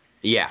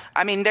 Yeah.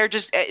 I mean,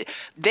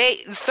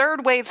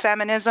 third wave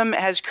feminism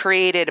has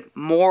created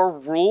more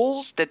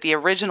rules that the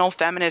original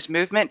feminist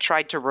movement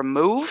tried to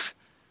remove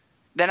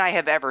than I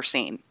have ever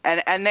seen.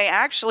 And they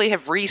actually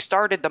have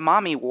restarted the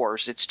mommy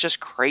wars. It's just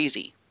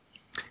crazy.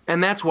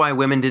 And that's why a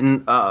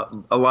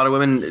lot of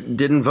women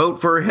didn't vote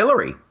for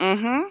Hillary.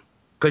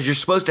 Because you're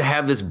supposed to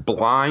have this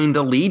blind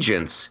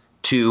allegiance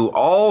to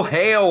all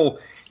hail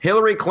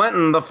Hillary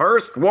Clinton, the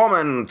first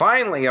woman,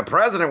 finally a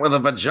president with a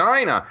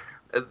vagina.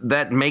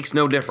 That makes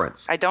no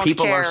difference. I don't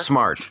People care. are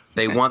smart.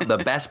 They want the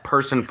best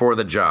person for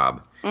the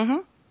job.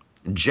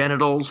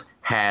 Genitals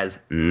has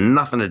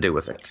nothing to do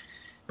with it.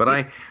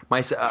 But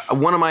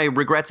one of my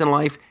regrets in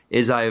life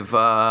is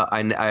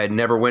I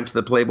never went to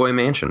the Playboy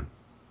Mansion.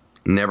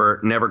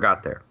 Never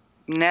got there.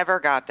 Never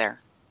got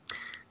there.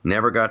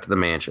 Never got to the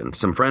mansion.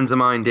 Some friends of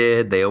mine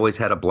did. They always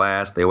had a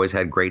blast. They always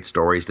had great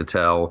stories to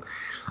tell.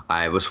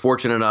 I was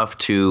fortunate enough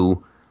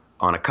to,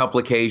 on a couple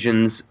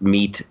occasions,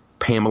 meet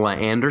Pamela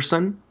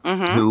Anderson,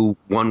 who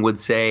one would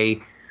say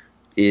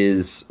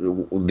is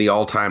the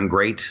all-time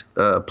great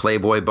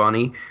Playboy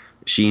bunny.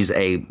 She's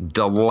a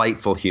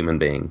delightful human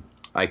being.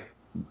 I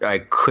I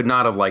could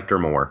not have liked her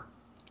more.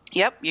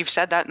 Yep, you've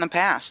said that in the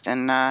past,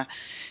 and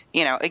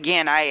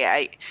again,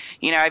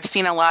 I've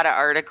seen a lot of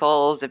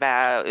articles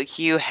about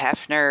Hugh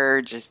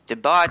Hefner, just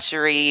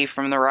debauchery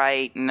from the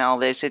right, and all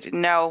this.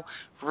 No,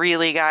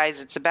 really, guys,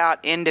 it's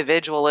about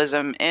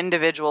individualism,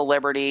 individual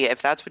liberty.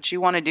 If that's what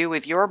you want to do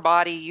with your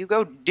body, you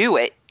go do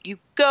it. You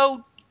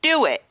go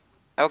do it.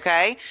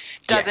 Okay?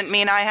 Doesn't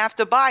mean I have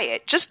to buy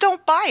it. Just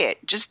don't buy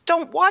it. Just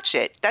don't watch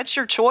it. That's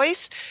your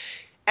choice.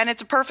 And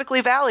it's a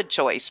perfectly valid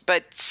choice,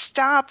 but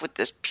stop with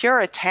this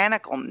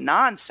puritanical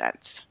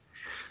nonsense.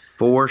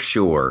 For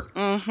sure.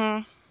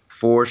 Mm-hmm.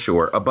 For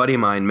sure. A buddy of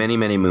mine many,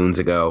 many moons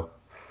ago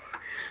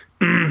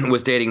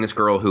was dating this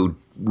girl who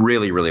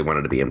really, really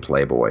wanted to be in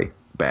Playboy.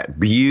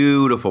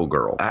 Beautiful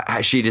girl.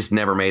 She just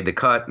never made the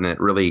cut, and it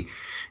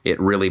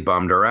really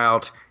bummed her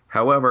out.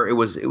 However, it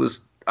was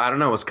I don't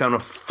know, it was kind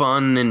of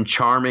fun and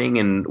charming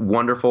and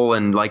wonderful,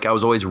 and like I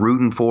was always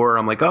rooting for her.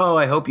 I'm like, oh,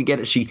 I hope you get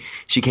it. She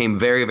came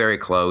very, very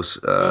close.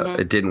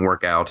 It didn't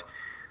work out.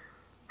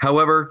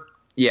 However,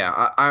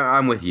 yeah,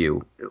 I'm with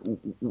you.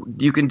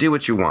 You can do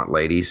what you want,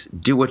 ladies.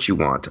 Do what you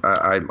want.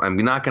 I'm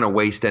not going to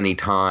waste any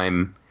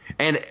time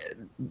and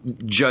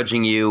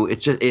judging you.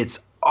 It's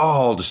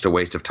all just a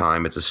waste of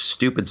time. It's a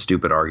stupid,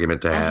 stupid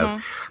argument to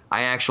have.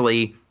 I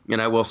actually, and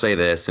I will say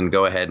this, and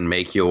go ahead and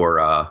make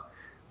your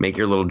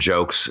little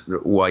jokes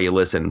while you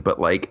listen. But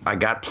like, I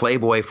got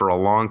Playboy for a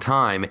long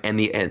time,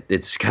 and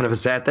it's kind of a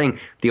sad thing.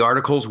 The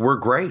articles were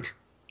great.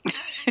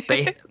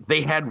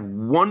 They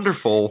had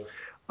wonderful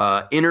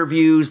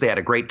interviews. They had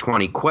a great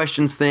 20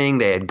 questions thing.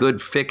 They had good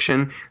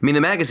fiction. I mean,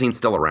 the magazine's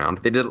still around.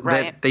 They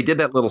did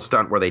that little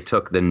stunt where they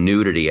took the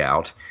nudity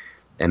out,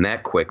 and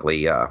that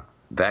quickly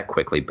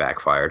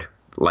backfired.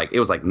 Like, it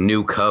was like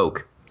new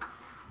Coke.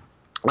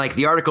 Like,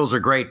 the articles are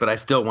great, but I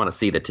still want to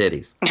see the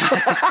titties.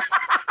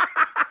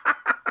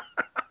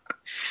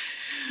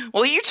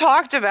 Well, you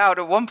talked about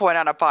at one point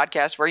on a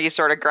podcast where you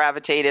sort of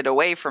gravitated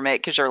away from it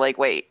because you're like,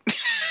 wait,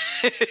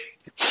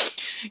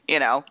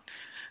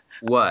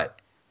 What?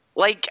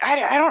 Like,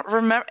 I don't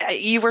remember.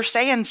 You were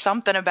saying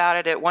something about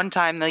it at one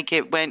time. Like,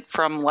 it went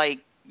from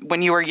like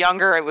when you were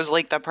younger, it was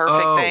like the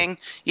perfect thing.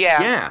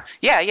 Yeah.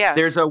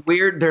 There's a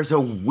weird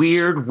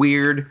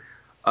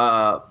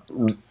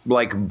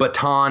like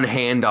baton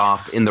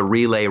handoff in the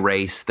relay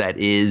race that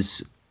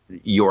is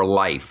your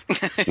life.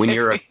 When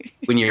you're a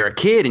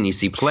kid and you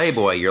see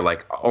Playboy, you're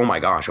like, oh my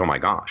gosh,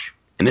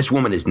 and this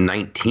woman is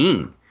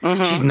 19.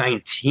 She's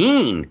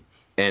 19,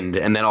 and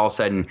then all of a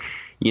sudden,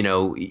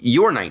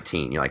 you're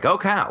 19. You're like,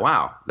 okay,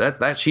 wow,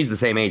 that she's the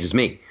same age as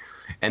me.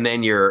 And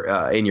then you're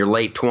in your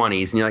late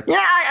 20s, and you're like,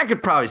 yeah, I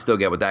could probably still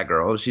get with that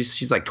girl.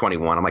 She's like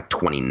 21. I'm like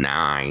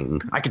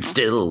 29. I could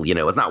still,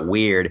 it's not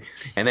weird.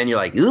 And then you're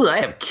like, ooh, I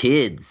have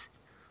kids.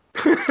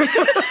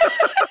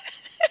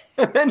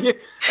 And then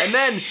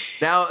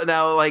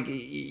now like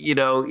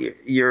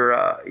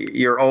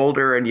you're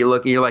older, and you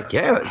look and you're like,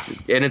 yeah,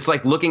 and it's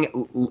like looking,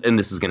 and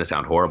this is gonna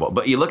sound horrible,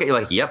 but you look at, you're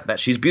like, yep,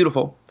 she's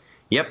beautiful.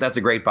 Yep, that's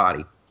a great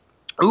body.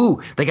 Ooh,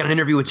 they got an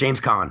interview with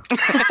James Caan.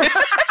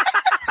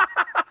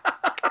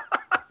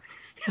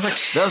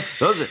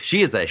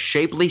 She is a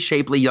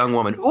shapely young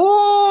woman.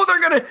 Ooh,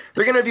 they're gonna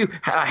interview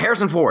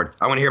Harrison Ford.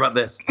 I want to hear about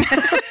this.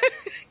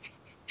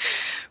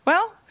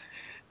 Well,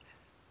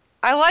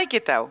 I like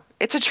it though.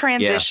 It's a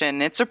transition.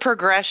 Yeah. It's a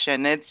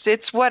progression.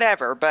 It's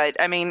whatever. But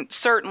I mean,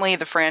 certainly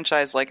the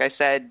franchise, like I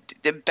said,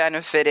 it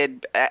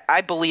benefited.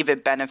 I believe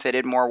it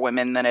benefited more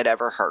women than it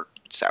ever hurt.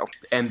 So.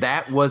 And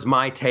that was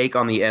my take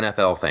on the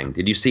NFL thing.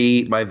 Did you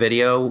see my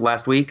video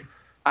last week?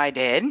 I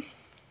did.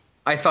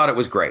 I thought it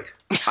was great.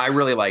 I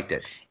really liked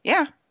it.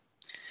 Yeah.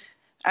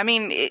 I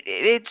mean,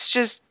 it's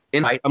just.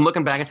 I'm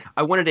looking back.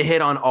 I wanted to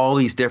hit on all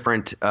these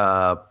different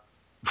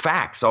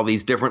facts, all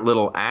these different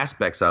little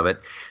aspects of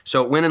it.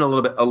 So it went a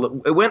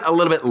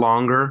little bit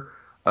longer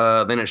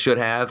than it should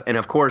have. And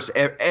of course,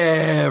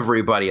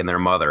 everybody and their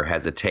mother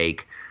has a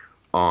take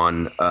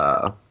on,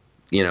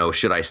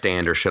 should I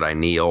stand or should I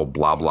kneel?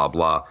 Blah blah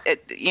blah.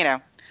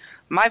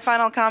 My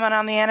final comment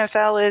on the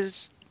NFL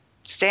is: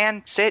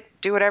 stand, sit,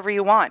 do whatever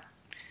you want.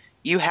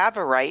 You have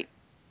a right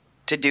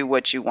to do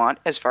what you want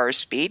as far as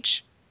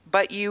speech,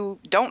 but you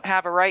don't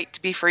have a right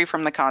to be free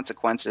from the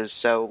consequences.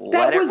 So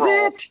let it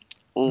roll.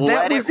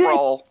 Let it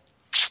roll.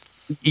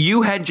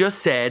 You had just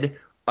said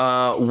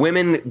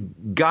women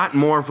got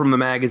more from the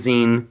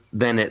magazine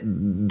than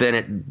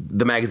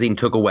the magazine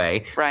took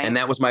away, right? And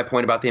that was my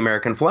point about the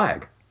American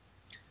flag.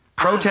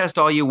 Protest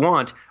all you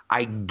want.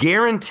 I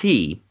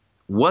guarantee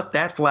what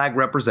that flag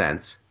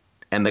represents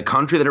and the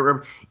country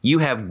that you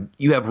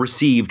have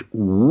received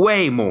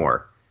way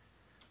more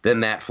than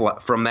that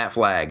from that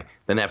flag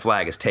than that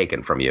flag is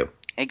taken from you.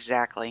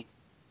 Exactly.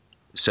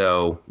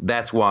 So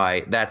that's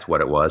what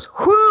it was.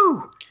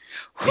 Whew!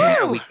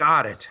 Yeah, we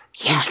got it.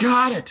 Yes. We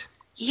got it.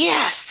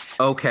 Yes.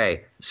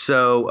 Okay,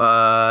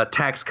 so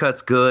tax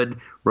cuts good.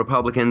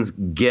 Republicans,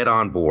 get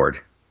on board.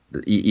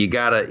 You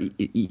gotta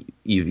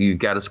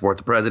support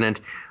the president.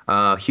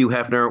 Hugh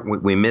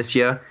Hefner, we miss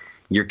you.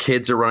 Your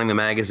kids are running the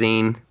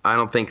magazine. I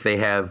don't think they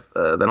have.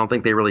 I don't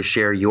think they really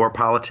share your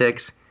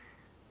politics.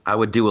 I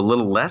would do a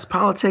little less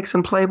politics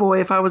in Playboy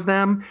if I was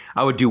them.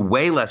 I would do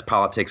way less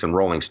politics in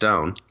Rolling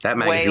Stone. That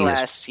magazine Way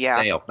less, is for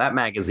yeah. sale. That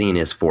magazine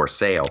is for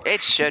sale.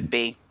 It should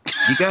be.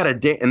 You got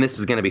to, and this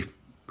is going to be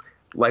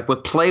like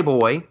with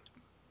Playboy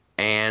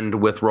and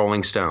with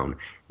Rolling Stone.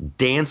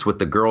 Dance with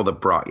the girl that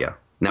brought you.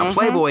 Now,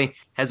 Playboy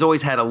has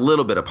always had a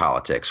little bit of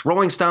politics.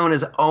 Rolling Stone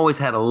has always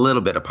had a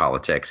little bit of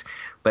politics.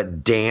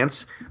 But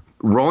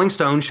Rolling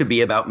Stone should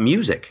be about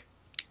music.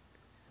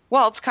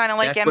 Well, it's kind of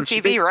like That's what it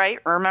should be. MTV, right?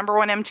 Remember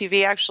when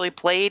MTV actually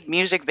played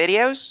music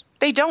videos?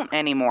 They don't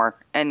anymore,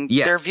 and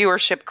Yes. their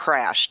viewership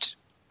crashed.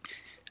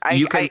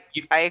 I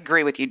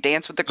agree with you.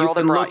 Dance with the girl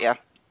that brought you.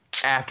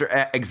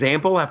 After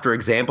example after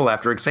example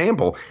after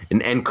example,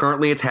 and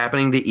currently it's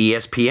happening to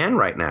ESPN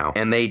right now,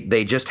 and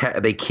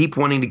they keep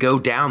wanting to go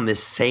down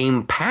this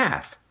same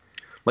path,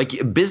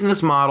 like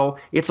business model.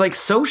 It's like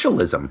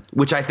socialism,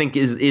 which I think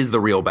is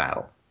the real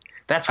battle.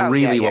 That's what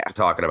we're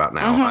talking about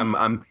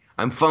now.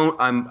 I'm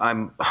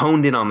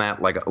honed in on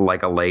that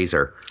like a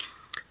laser.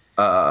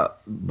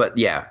 But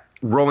yeah,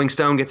 Rolling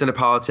Stone gets into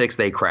politics,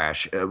 they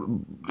crash.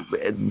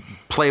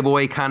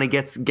 Playboy kind of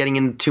getting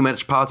into too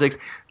much politics,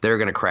 they're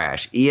going to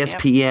crash.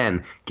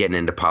 ESPN getting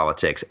into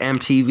politics,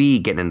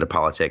 MTV getting into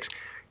politics.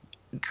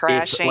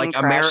 Crashing.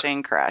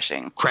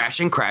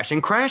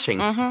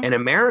 And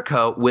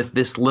America with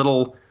this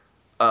little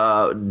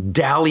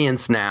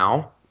dalliance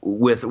now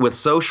with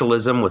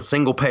socialism, with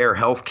single payer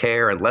health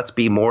care, and let's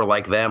be more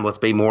like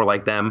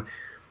them.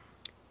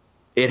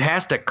 It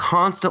has to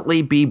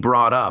constantly be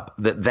brought up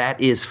that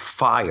is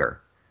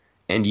fire,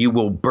 and you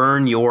will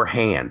burn your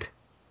hand.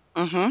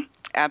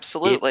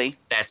 Absolutely.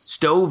 That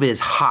stove is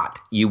hot.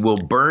 You will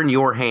burn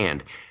your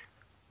hand.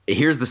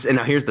 Here's the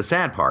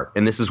sad part,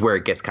 and this is where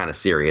it gets kind of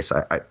serious.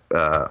 I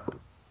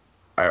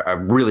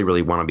really,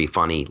 really want to be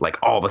funny like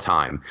all the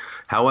time.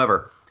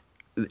 However,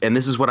 and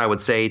this is what I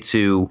would say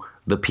to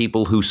the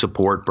people who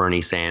support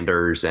Bernie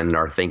Sanders and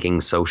are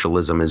thinking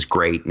socialism is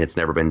great and it's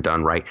never been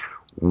done right.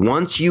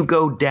 Once you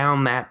go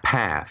down that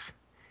path,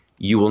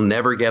 you will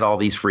never get all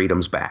these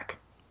freedoms back.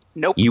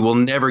 Nope. You will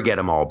never get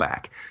them all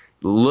back.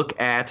 Look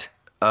at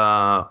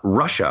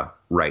Russia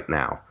right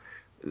now.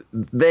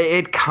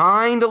 It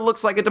kind of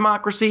looks like a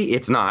democracy.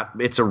 It's not.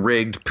 It's a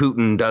rigged.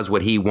 Putin does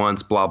what he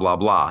wants, blah, blah,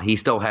 blah. He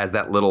still has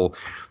that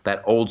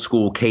old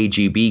school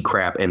KGB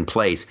crap in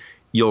place.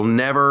 You'll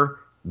never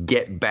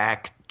get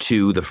back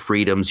to the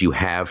freedoms you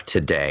have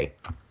today.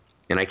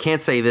 And I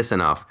can't say this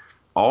enough.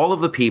 All of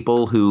the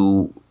people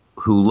who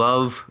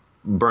love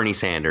Bernie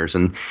Sanders,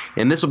 and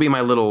this will be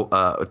my little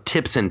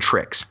tips and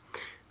tricks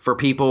for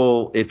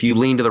people. If you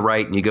lean to the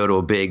right and you go to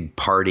a big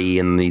party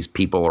and these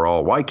people are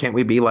all, why can't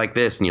we be like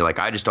this? And you're like,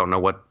 I just don't know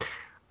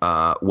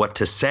what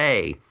to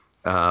say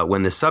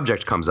when this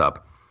subject comes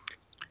up.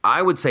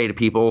 I would say to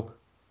people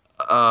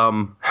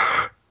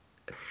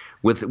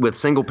with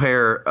single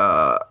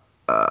payer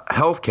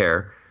health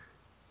care,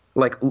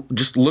 like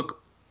just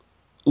look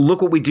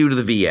what we do to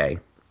the VA.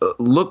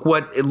 Look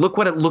what it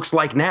looks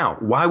like now.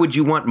 Why would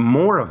you want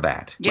more of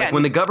that? Yeah, like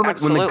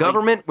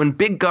when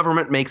big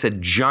government makes a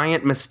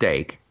giant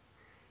mistake,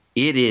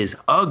 it is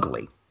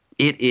ugly.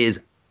 It is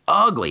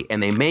ugly,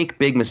 and they make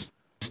big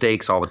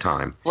mistakes all the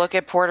time. Look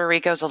at Puerto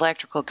Rico's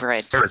electrical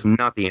grid. That is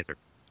not the answer.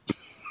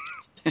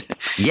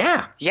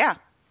 Yeah. Yeah.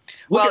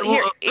 Well, all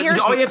you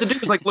have to do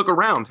is look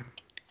around.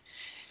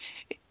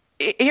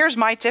 Here's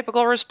my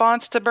typical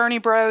response to Bernie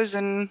bros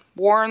and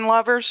Warren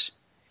lovers.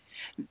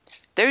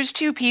 Those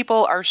two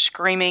people are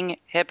screaming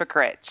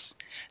hypocrites.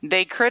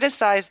 They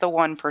criticize the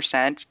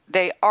 1%.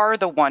 They are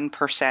the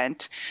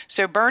 1%.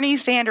 So Bernie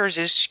Sanders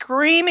is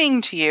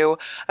screaming to you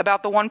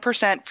about the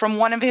 1% from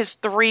one of his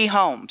 3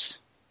 homes.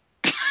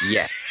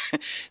 Yes.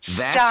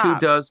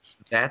 Stop.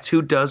 That's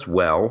who does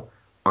well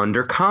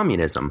under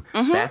communism.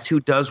 Mm-hmm. That's who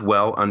does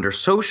well under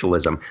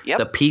socialism. Yep.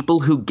 The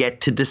people who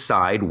get to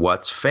decide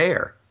what's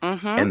fair.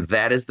 Mm-hmm. And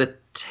that is the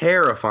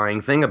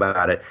terrifying thing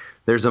about it.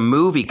 There's a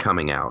movie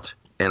coming out.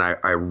 And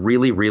I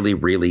really, really,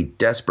 really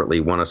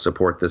desperately want to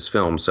support this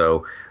film.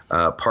 So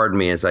pardon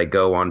me as I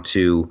go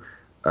onto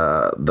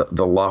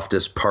the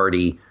Loftus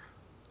Party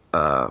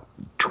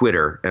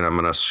Twitter, and I'm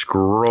going to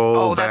scroll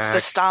back. Oh, that's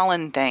the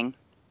Stalin thing.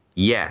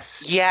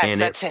 Yes. Yes,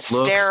 and that's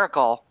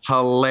hysterical.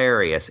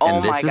 Hilarious. Oh,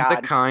 and this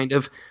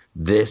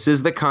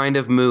is the kind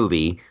of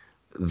movie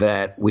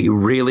that we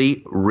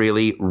really,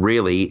 really,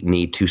 really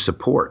need to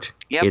support.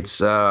 Yep. It's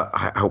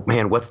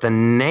what's the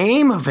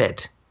name of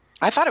it?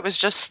 I thought it was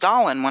just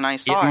Stalin when I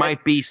saw it. It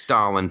might be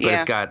Stalin, but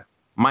It's got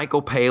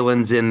Michael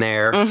Palin's in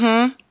there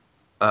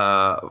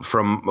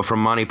from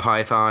Monty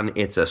Python.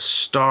 It's a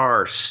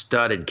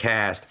star-studded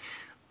cast.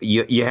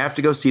 You have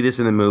to go see this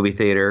in the movie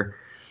theater.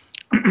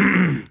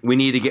 We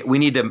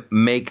need to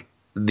make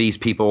these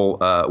people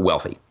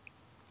wealthy.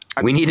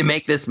 We need to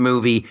make this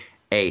movie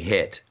a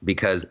hit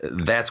because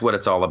that's what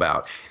it's all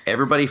about.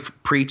 Everybody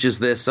preaches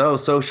this,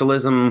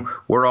 socialism,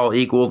 we're all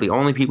equal. The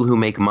only people who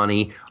make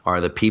money are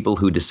the people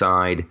who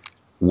decide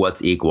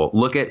what's equal.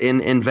 Look at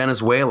in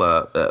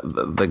Venezuela,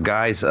 the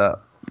guy's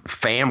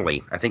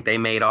family. I think they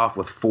made off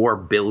with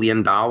 $4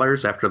 billion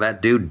after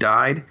that dude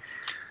died.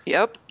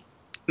 Yep.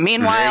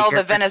 Meanwhile,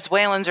 the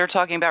Venezuelans are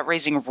talking about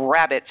raising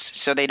rabbits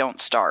so they don't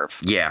starve.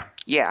 Yeah.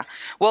 Yeah.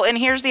 Well, and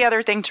here's the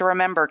other thing to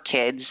remember,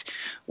 kids.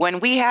 When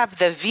we have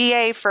the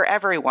VA for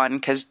everyone,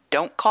 because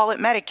don't call it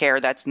Medicare,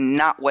 that's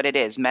not what it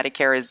is.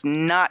 Medicare is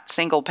not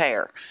single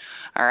payer.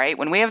 All right.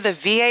 When we have the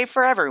VA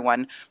for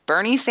everyone,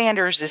 Bernie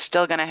Sanders is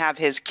still going to have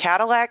his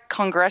Cadillac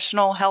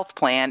Congressional Health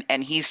Plan,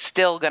 and he's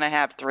still going to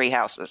have 3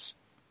 houses.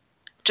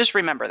 Just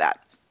remember that.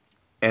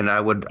 And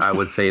I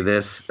would say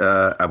this.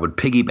 I would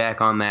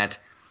piggyback on that.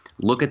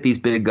 Look at these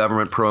big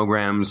government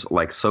programs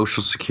like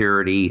Social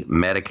Security,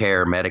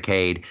 Medicare,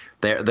 Medicaid.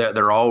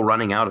 They're all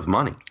running out of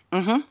money.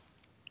 Mm-hmm.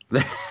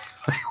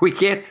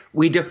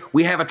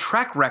 We have a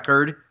track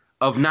record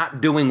of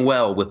not doing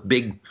well with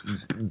big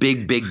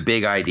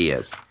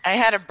ideas. I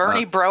had a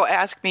Bernie bro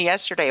ask me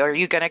yesterday, are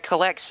you going to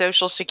collect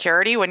Social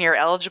Security when you're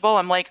eligible?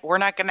 I'm like, we're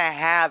not going to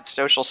have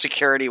Social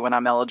Security when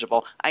I'm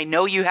eligible. I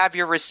know you have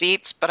your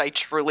receipts, but I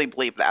truly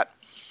believe that.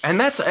 And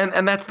that's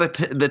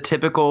the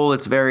typical.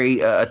 It's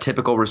very a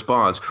typical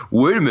response.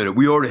 Wait a minute,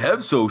 we already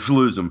have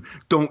socialism.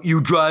 Don't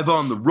you drive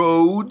on the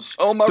roads?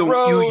 Oh, my Don't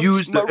roads, you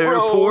use the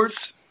airports?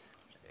 roads.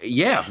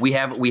 Yeah, we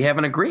have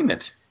an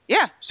agreement.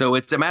 Yeah. So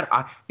it's a matter.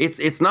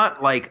 It's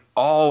not like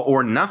all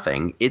or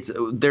nothing.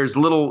 There's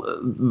little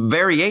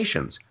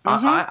variations.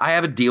 Mm-hmm. I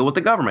have a deal with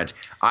the government.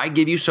 I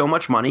give you so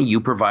much money,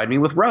 you provide me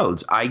with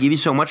roads. I give you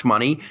so much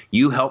money,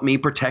 you help me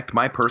protect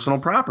my personal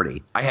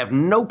property. I have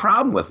no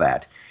problem with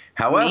that.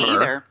 However, me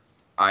either.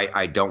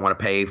 I don't want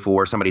to pay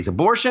for somebody's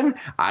abortion.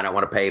 I don't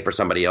want to pay for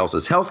somebody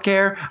else's health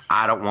care.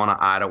 I don't want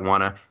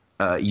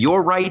to.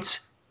 Your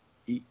rights,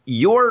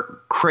 your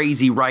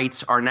crazy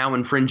rights are now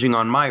infringing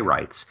on my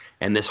rights.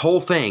 And this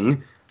whole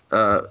thing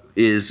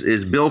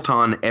is built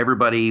on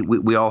everybody.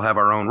 We all have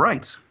our own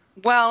rights.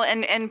 Well,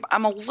 and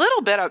I'm a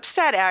little bit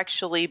upset,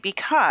 actually,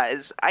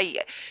 because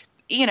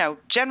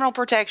general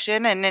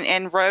protection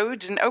and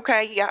roads, and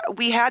okay, yeah,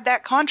 we had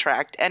that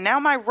contract, and now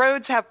my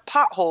roads have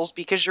potholes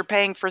because you're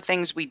paying for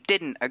things we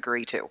didn't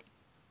agree to.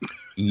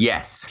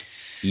 Yes.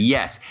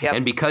 Yep.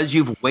 And because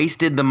you've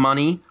wasted the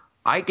money,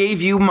 I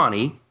gave you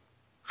money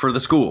for the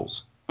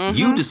schools. Mm-hmm.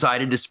 You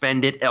decided to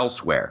spend it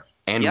elsewhere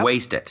and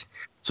waste it.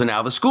 So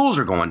now the schools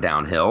are going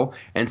downhill,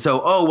 and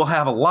so, we'll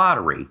have a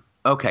lottery.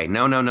 Okay,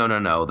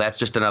 no. That's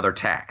just another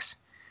tax.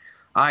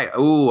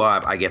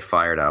 I get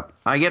fired up.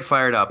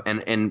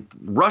 And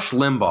Rush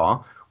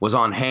Limbaugh was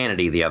on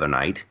Hannity the other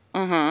night,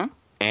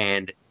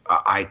 and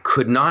I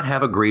could not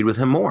have agreed with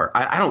him more.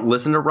 I don't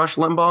listen to Rush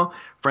Limbaugh.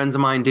 Friends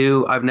of mine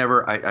do. I've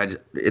never.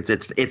 It's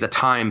a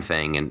time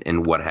thing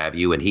and what have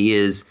you. And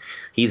he's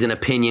an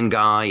opinion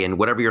guy, and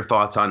whatever your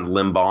thoughts on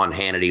Limbaugh and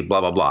Hannity,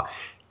 blah blah blah.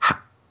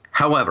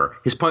 However,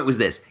 his point was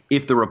this: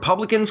 if the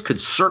Republicans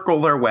could circle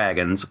their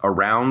wagons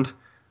around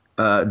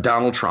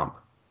Donald Trump,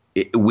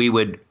 it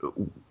would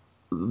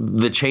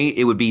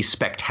be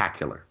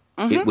spectacular.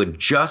 Mm-hmm. It would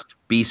just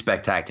be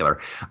spectacular.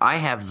 I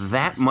have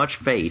that much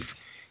faith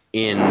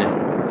in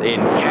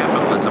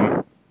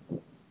capitalism.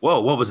 Whoa,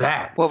 what was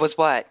that? What was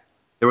what?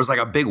 There was like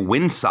a big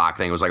windsock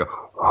thing. It was like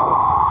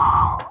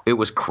it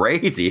was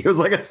crazy. It was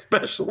like a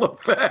special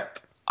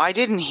effect. I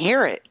didn't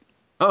hear it.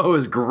 Oh, it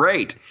was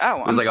great.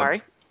 Oh, I'm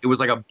sorry. It was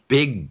like a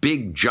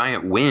big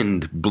giant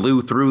wind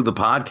blew through the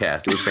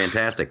podcast. It was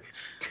fantastic.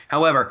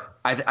 However,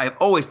 I've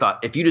always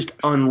thought if you just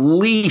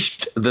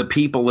unleashed the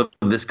people of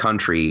this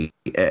country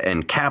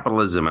and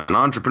capitalism and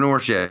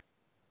entrepreneurship,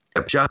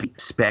 just be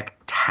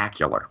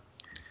spectacular.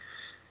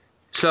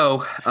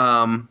 So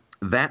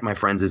that, my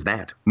friends, is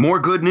that. More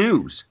good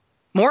news.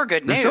 More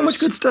good news. There's so much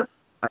good stuff.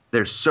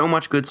 There's so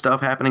much good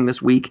stuff happening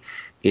this week.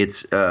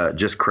 It's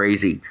just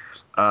crazy.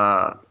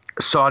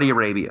 Saudi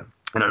Arabia.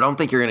 And I don't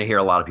think you're going to hear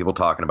a lot of people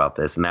talking about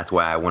this, and that's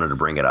why I wanted to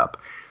bring it up.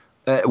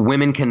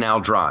 Women can now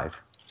drive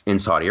in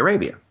Saudi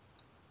Arabia.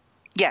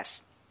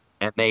 Yes.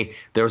 And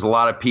there was a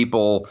lot of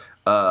people,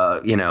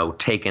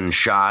 taking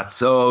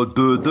shots. X,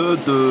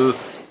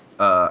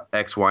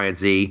 Y, and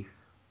Z.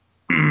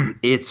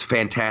 It's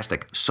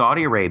fantastic.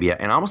 Saudi Arabia,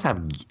 and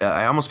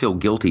I almost feel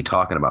guilty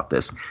talking about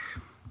this.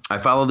 I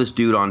follow this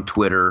dude on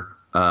Twitter,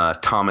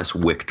 Thomas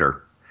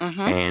Wichter,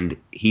 and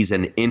he's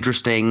an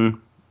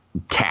interesting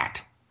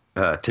cat,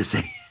 to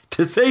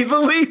say the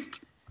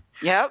least.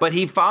 Yeah. But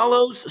he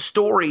follows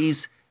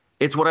stories.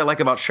 It's what I like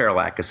about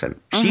Cheryl Atkinson.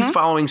 She's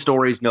following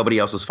stories nobody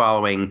else is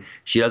following.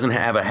 She doesn't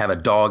have a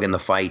dog in the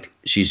fight.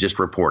 She's just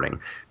reporting.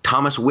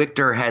 Thomas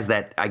Wichter has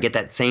that. I get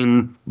that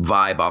same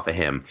vibe off of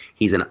him.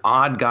 He's an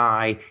odd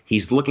guy.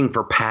 He's looking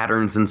for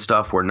patterns and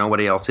stuff where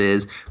nobody else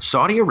is.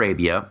 Saudi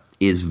Arabia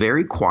is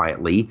very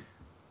quietly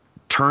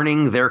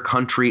turning their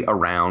country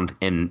around,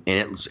 and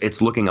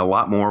it's looking a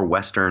lot more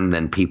Western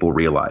than people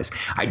realize.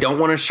 I don't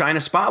want to shine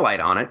a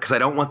spotlight on it because I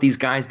don't want these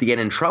guys to get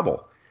in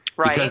trouble.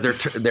 Right.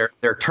 Because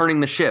they're turning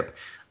the ship.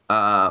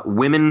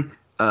 Women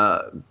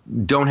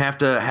don't have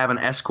to have an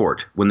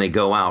escort when they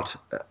go out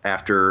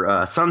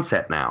after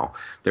sunset now.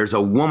 There's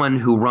a woman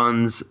who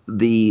runs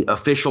the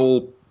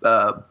official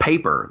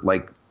paper,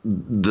 like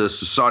the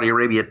Saudi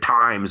Arabia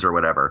Times or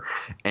whatever,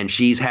 and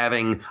she's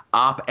having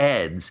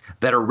op-eds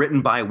that are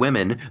written by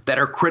women that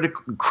are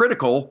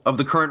critical of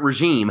the current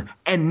regime,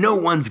 and no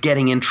one's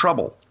getting in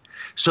trouble.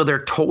 So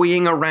they're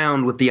toying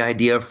around with the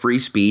idea of free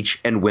speech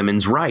and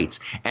women's rights,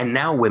 and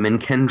now women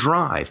can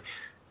drive.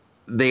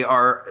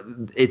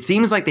 It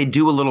seems like they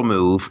do a little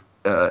move,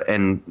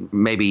 and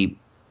maybe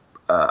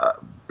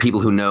people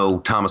who know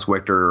Thomas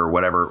Wichter or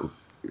whatever,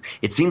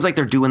 it seems like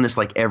they're doing this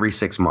like every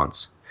 6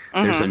 months.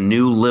 Mm-hmm. There's a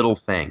new little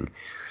thing.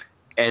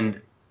 And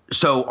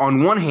so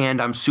on one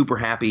hand, I'm super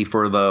happy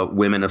for the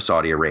women of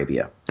Saudi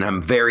Arabia. And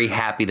I'm very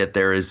happy that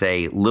there is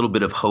a little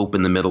bit of hope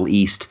in the Middle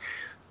East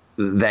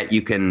that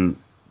you can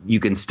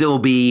still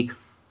be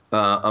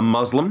a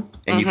Muslim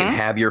and you can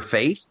have your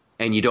faith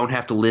and you don't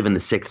have to live in the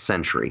 6th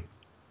century.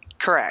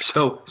 Correct.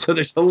 So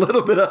there's a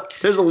little bit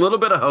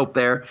of hope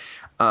there.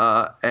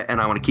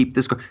 And I want to keep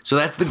this going. So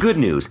that's the good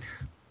news.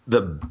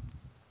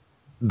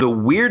 The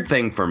weird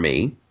thing for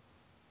me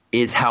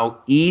is how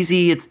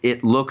easy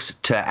it looks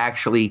to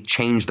actually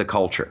change the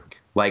culture.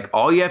 Like,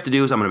 all you have to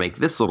do is I'm going to make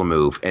this little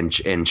move and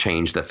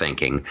change the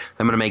thinking.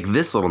 I'm going to make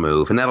this little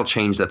move, and that'll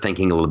change the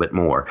thinking a little bit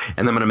more.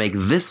 And I'm going to make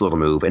this little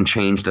move and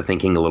change the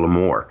thinking a little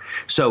more.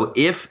 So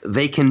if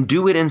they can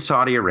do it in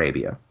Saudi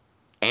Arabia,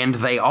 and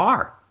they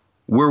are,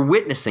 we're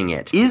witnessing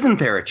it, isn't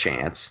there a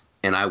chance?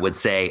 And I would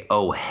say,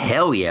 oh,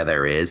 hell yeah,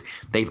 there is.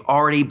 They've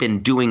already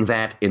been doing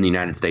that in the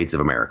United States of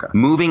America,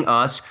 moving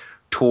us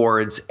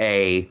towards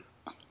a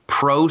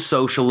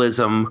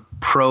pro-socialism,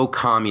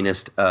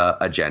 pro-communist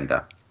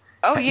agenda.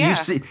 Oh, yeah.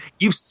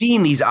 You've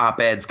seen these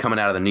op-eds coming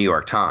out of the New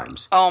York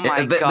Times. Oh,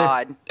 my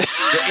God.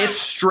 It's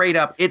straight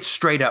up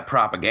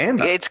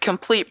propaganda. It's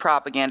complete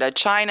propaganda.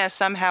 China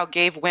somehow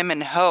gave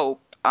women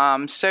hope.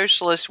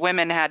 Socialist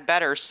women had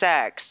better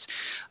sex.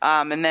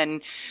 And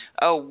then,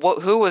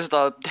 who was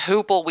the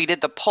hoople we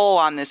did the poll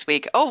on this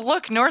week? Oh,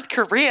 look, North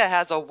Korea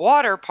has a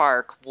water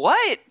park.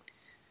 What?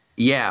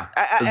 Yeah.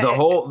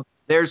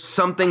 There's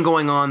something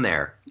going on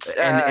there.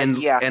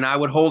 And I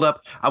would hold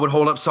up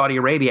Saudi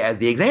Arabia as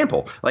the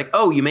example. Like,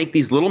 oh, you make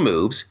these little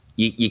moves,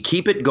 you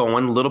keep it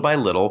going little by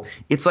little.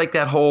 It's like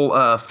that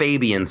whole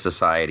Fabian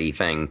Society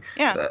thing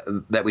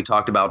that we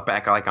talked about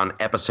back like on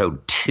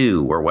episode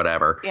 2 or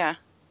whatever. Yeah.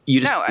 You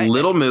just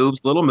little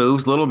moves, and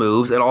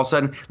all of a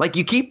sudden, like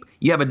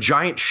you have a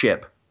giant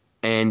ship,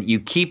 and you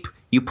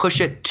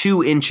push it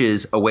 2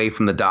 inches away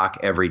from the dock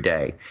every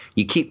day.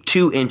 You keep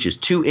 2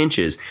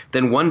 inches.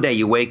 Then one day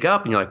you wake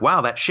up and you're like, wow,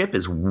 that ship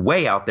is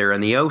way out there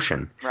in the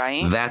ocean.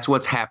 Right. That's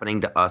what's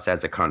happening to us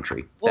as a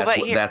country. Well,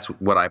 that's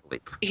what I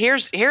believe.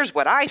 Here's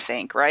what I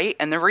think, right?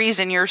 And the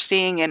reason you're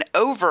seeing an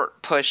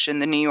overt push in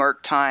the New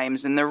York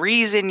Times, and the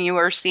reason you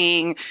are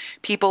seeing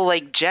people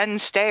like Jen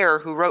Stayer,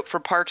 who wrote for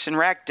Parks and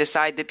Rec,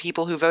 decide that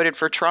people who voted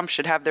for Trump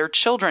should have their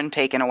children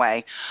taken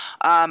away.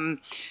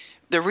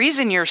 The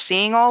reason you're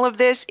seeing all of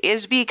this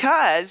is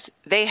because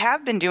they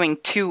have been doing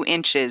 2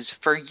 inches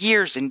for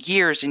years and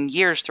years and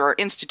years through our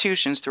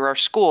institutions, through our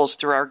schools,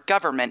 through our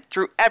government,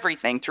 through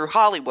everything, through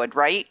Hollywood,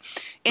 right?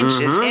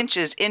 Inches.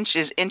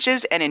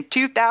 And in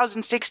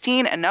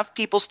 2016, enough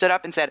people stood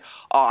up and said,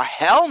 oh,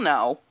 hell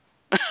no,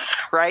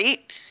 right?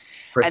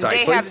 Precisely.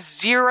 And they have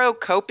zero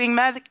coping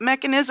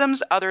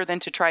mechanisms other than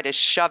to try to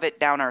shove it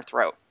down our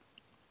throat.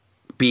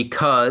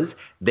 Because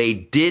they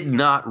did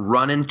not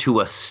run into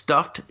a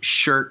stuffed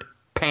shirt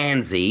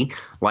pansy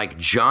like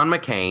John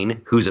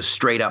McCain, who's a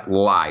straight up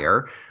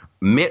liar,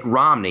 Mitt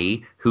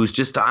Romney, who's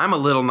just I'm a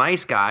little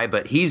nice guy,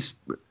 but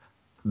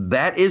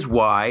that is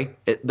why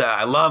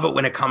I love it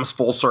when it comes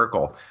full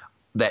circle.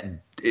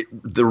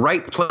 The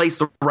right place,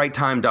 the right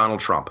time, Donald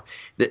Trump.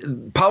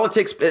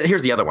 Politics,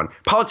 here's the other one.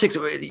 Politics,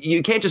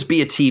 you can't just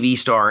be a TV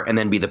star and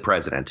then be the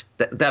president.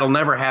 That'll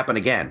never happen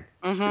again.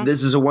 Mm-hmm.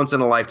 This is a once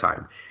in a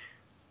lifetime.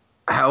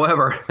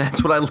 However,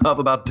 that's what I love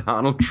about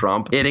Donald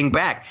Trump hitting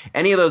back.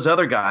 Any of those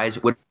other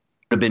guys would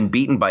have been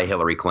beaten by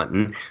Hillary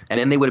Clinton, and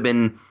then they would have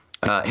been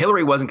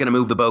Hillary wasn't going to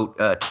move the boat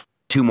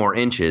 2 more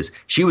inches.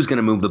 She was going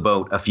to move the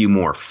boat a few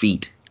more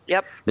feet.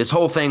 Yep. This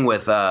whole thing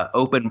with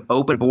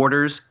open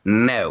borders,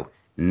 no.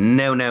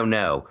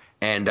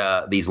 And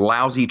these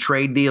lousy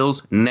trade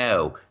deals,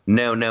 no.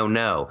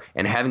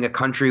 And having a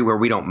country where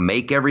we don't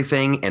make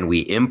everything and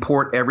we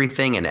import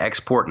everything and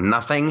export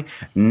nothing,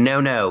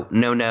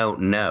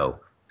 no.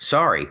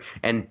 Sorry.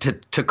 And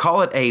to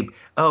call it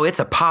it's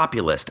a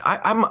populist.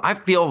 I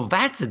feel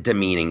that's a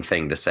demeaning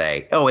thing to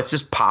say. Oh, it's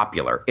just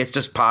popular. It's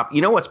just You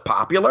know what's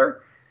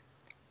popular?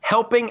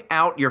 Helping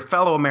out your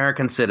fellow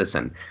American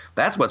citizen.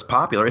 That's what's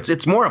popular.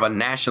 It's more of a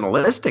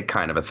nationalistic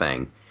kind of a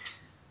thing.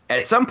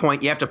 At some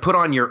point, you have to put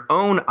on your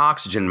own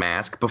oxygen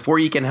mask before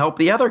you can help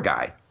the other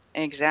guy.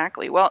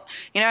 Exactly. Well,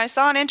 I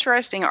saw an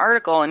interesting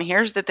article, and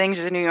here's the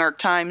things the New York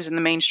Times and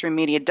the mainstream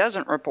media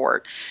doesn't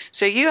report.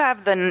 So you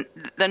have the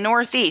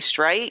Northeast,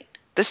 right?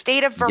 The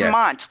state of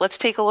Vermont. Yes. Let's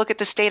take a look at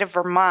the state of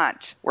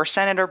Vermont, where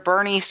Senator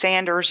Bernie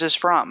Sanders is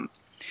from.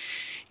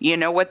 You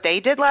know what they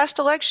did last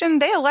election?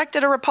 They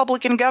elected a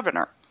Republican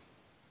governor.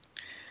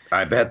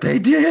 I bet they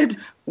did.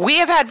 We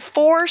have had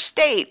 4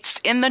 states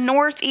in the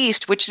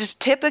Northeast, which is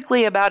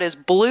typically about as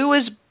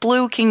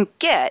blue can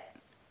get,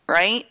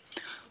 right?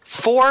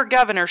 4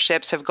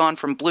 governorships have gone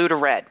from blue to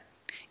red.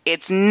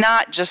 It's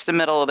not just the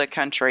middle of the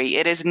country.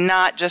 It is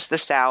not just the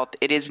South.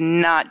 It is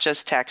not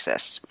just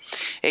Texas.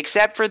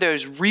 Except for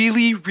those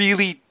really,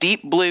 really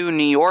deep blue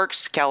New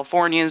Yorks,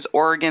 Californias,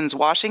 Oregons,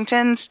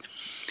 Washingtons,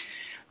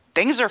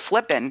 things are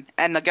flipping,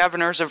 and the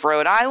governors of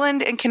Rhode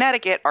Island and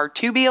Connecticut are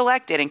to be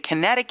elected, and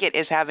Connecticut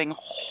is having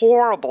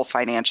horrible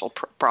financial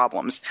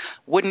problems.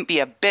 Wouldn't be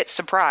a bit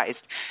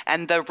surprised.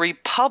 And the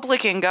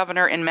Republican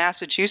governor in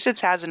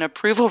Massachusetts has an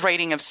approval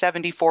rating of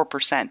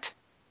 74%.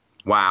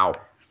 Wow.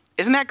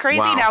 Isn't that crazy?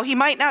 Wow. Now, he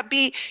might not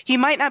be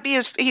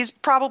he's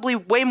probably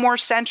way more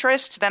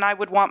centrist than I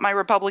would want my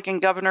Republican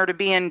governor to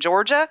be in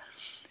Georgia.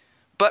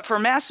 But for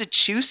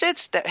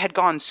Massachusetts, that had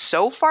gone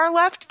so far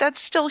left,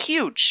 that's still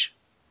huge.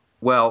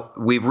 Well,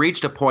 we've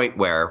reached a point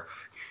where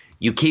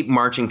you keep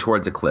marching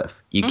towards a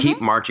cliff. You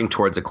keep marching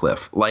towards a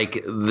cliff,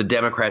 like the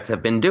Democrats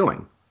have been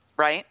doing.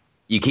 Right.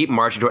 You keep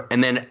marching toward,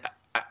 and then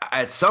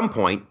at some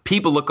point,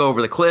 people look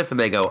over the cliff and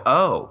they go,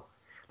 "Oh,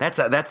 that's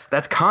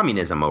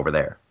communism over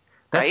there.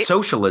 That's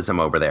socialism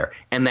over there,"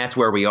 and that's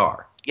where we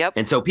are. Yep.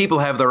 And so people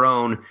have their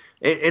own.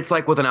 It's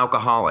like with an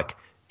alcoholic.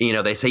 You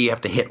know, they say you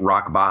have to hit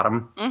rock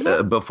bottom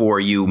before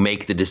you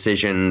make the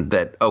decision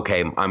that,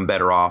 okay, I'm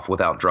better off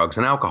without drugs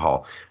and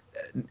alcohol.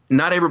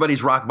 Not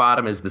everybody's rock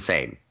bottom is the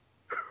same,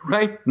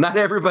 right? Not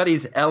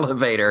everybody's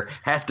elevator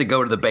has to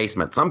go to the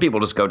basement. Some people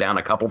just go down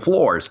a couple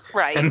floors.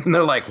 Right. And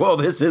they're like, whoa,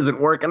 this isn't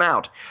working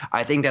out.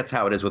 I think that's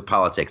how it is with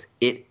politics.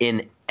 It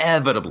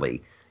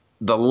inevitably,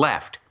 the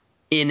left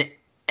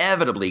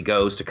inevitably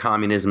goes to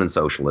communism and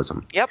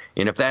socialism. Yep.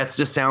 And if that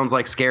just sounds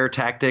like scare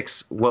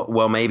tactics,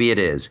 well, maybe it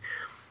is.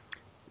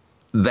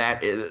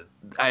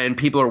 And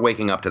people are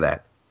waking up to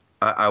that.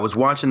 I was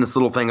watching this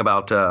little thing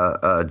about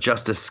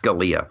Justice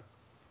Scalia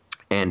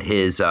and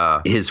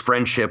his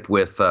friendship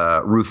with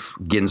Ruth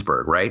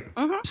Ginsburg, right?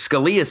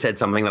 Scalia said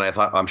something that I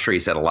thought, I'm sure he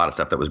said a lot of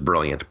stuff that was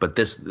brilliant, but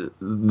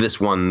this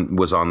one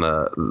was on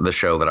the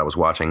show that I was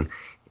watching.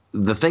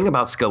 The thing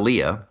about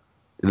Scalia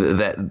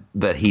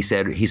that he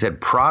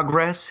said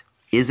progress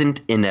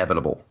isn't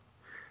inevitable.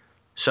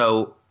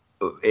 So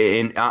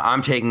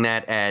I'm taking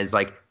that as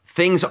like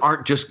things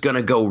aren't just going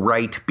to go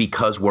right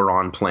because we're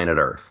on planet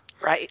Earth.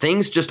 Right.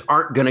 Things just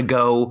aren't going to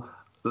go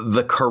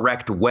the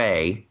correct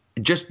way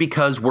just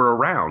because we're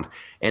around.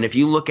 And if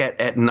you look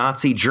at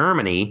Nazi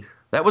Germany,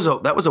 that was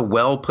a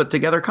well put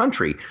together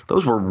country.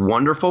 Those were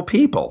wonderful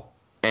people,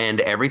 and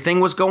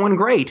everything was going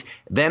great.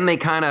 Then they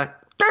kind of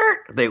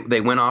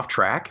they went off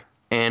track,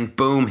 and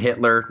boom,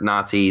 Hitler,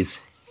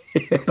 Nazis,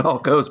 it all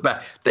goes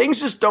back. Things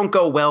just don't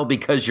go well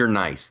because you're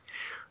nice.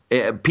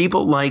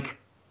 People like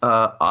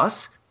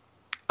us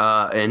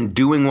and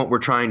doing what we're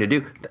trying to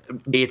do.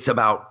 It's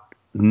about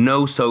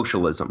no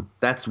socialism.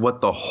 That's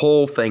what the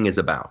whole thing is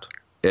about.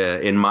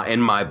 In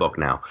my book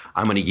now,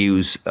 I'm going to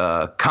use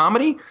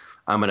comedy.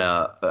 I'm going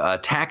to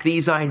attack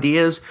these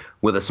ideas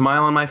with a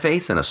smile on my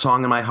face and a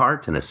song in my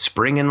heart and a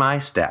spring in my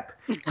step.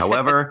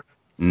 However,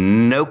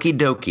 noki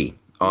dokie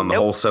on the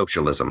whole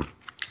socialism.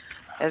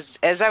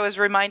 As I was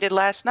reminded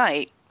last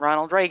night,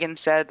 Ronald Reagan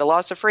said the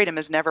loss of freedom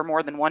is never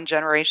more than one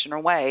generation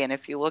away. And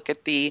if you look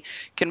at the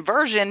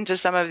conversion to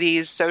some of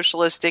these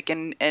socialistic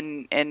and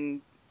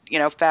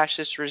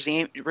fascist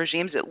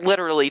regimes, it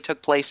literally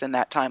took place in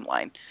that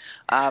timeline.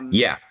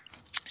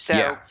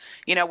 So,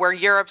 where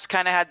Europe's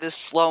kind of had this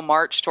slow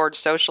march towards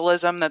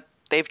socialism that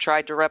they've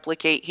tried to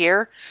replicate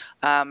here,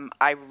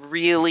 I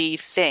really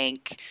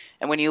think,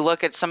 and when you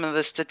look at some of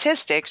the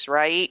statistics,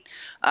 right,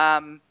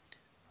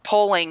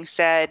 polling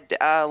said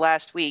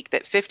last week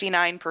that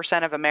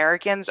 59% of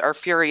Americans are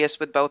furious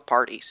with both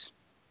parties.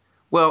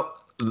 Well,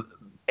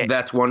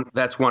 that's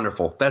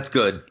wonderful. That's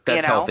good.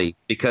 That's healthy,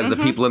 because the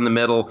people in the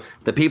middle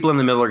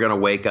are going to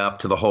wake up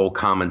to the whole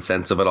common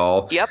sense of it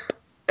all. Yep.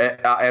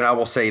 And I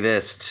will say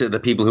this to the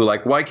people who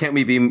like, why can't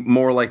we be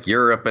more like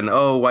Europe? And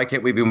why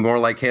can't we be more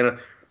like Canada?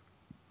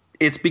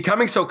 It's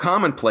becoming so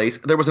commonplace.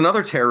 There was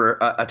another terror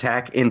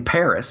attack in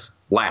Paris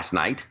last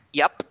night.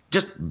 Yep.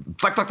 Just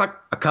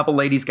a couple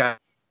ladies got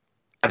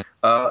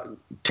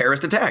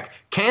terrorist attack.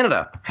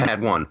 Canada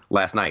had one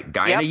last night.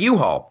 Guy in a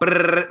U-Haul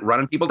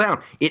running people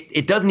down.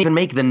 It doesn't even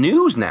make the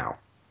news now.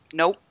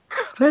 Nope.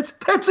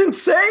 That's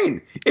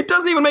insane. It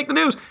doesn't even make the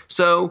news.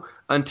 So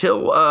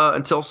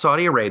until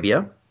Saudi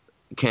Arabia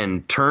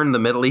can turn the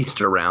Middle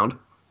East around,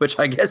 which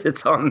I guess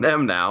it's on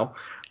them now,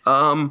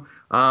 I'm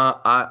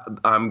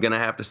gonna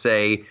have to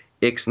say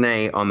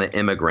ixnay on the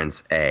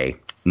immigrants.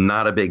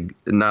 Not a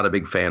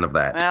big fan of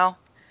that. Well,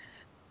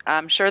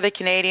 I'm sure the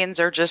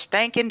Canadians are just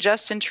thanking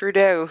Justin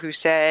Trudeau, who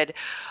said,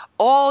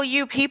 all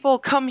you people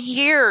come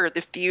here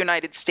if the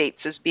United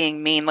States is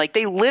being mean. Like,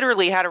 they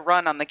literally had a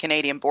run on the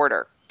Canadian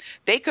border.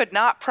 They could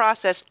not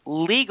process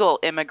legal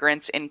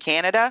immigrants in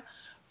Canada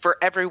for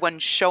everyone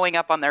showing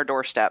up on their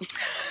doorstep.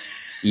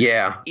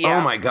 Yeah.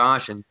 Oh, my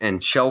gosh.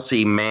 And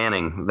Chelsea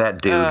Manning,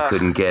 that dude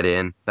couldn't get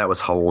in. That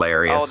was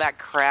hilarious. Oh, that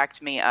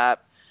cracked me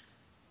up.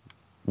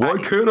 Why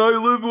can't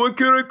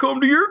I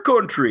come to your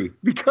country?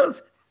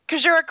 Because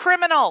you're a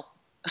criminal.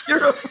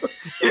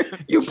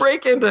 You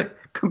break into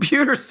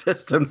computer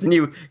systems and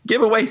you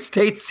give away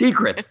state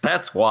secrets.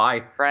 That's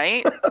why.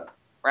 Right?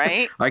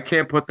 Right? I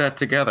can't put that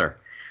together.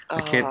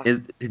 I can't.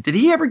 Did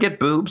he ever get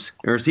boobs,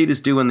 or is he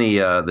just doing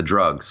the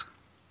drugs?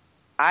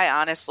 I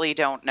honestly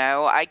don't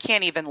know. I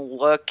can't even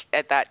look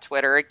at that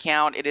Twitter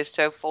account. It is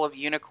so full of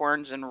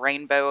unicorns and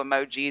rainbow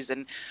emojis,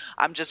 and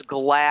I'm just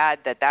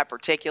glad that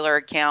particular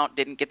account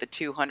didn't get the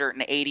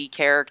 280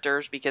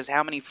 characters, because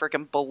how many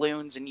freaking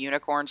balloons and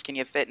unicorns can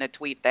you fit in a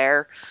tweet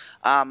there?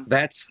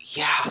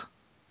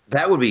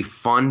 That would be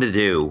fun to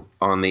do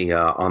on the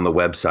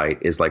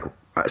website. Is like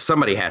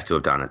somebody has to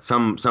have done it.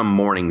 Some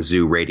morning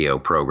zoo radio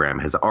program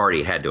has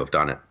already had to have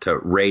done it to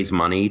raise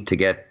money to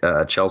get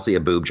Chelsea a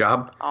boob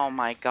job. Oh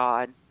my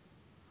God.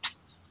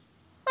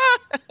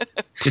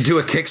 To do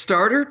a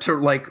Kickstarter to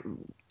like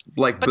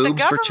but boobs for Chelsea. But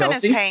the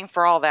government is paying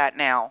for all that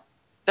now.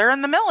 They're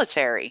in the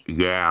military.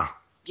 Yeah.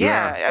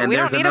 Yeah, we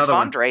don't need a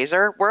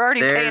fundraiser. We're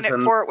already paying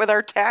for it with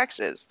our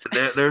taxes.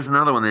 There's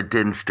another one that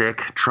didn't stick.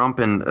 Trump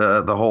and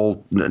the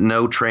whole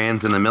no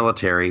trans in the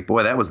military.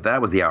 Boy, that was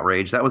the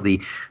outrage. That was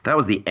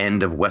the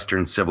end of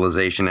Western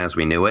civilization as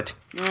we knew it.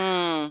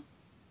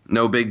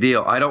 No big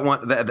deal. I don't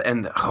want that.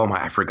 And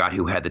I forgot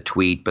who had the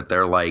tweet, but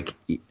they're like,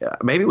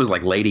 maybe it was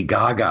like Lady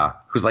Gaga,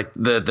 who's like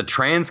the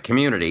trans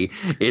community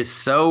is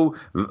so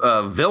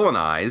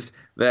villainized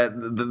that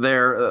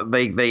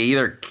they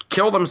either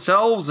kill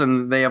themselves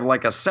and they have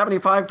like a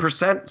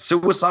 75%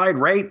 suicide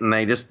rate and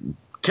they just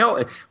kill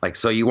it. Like,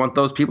 so you want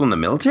those people in the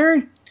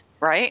military?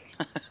 Right.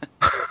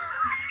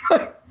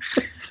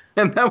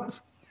 And that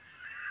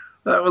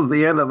was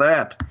the end of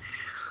that.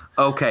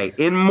 Okay.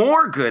 In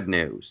more good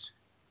news,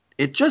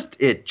 it just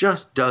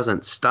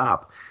doesn't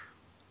stop.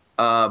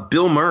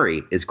 Bill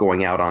Murray is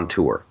going out on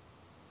tour.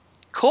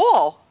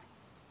 Cool.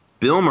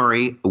 Bill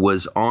Murray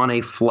was on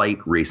a flight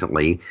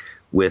recently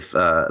with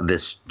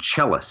this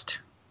cellist.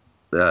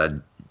 I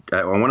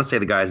want to say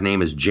the guy's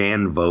name is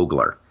Jan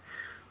Vogler.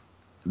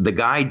 The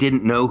guy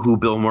didn't know who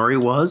Bill Murray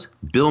was.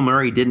 Bill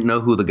Murray didn't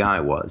know who the guy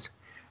was.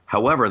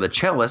 However, the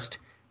cellist,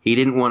 he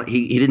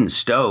didn't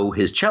stow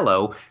his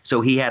cello,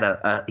 so he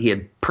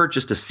had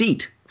purchased a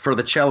seat for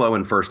the cello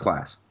in first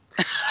class.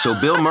 So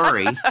Bill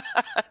Murray,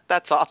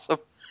 that's awesome.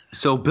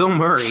 So Bill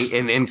Murray,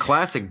 in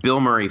classic Bill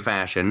Murray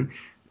fashion,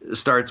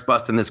 starts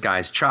busting this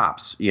guy's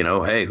chops. You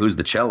know, hey, who's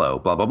the cello?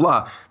 Blah blah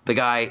blah. The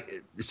guy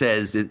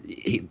says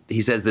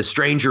he says the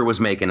stranger was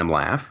making him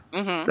laugh,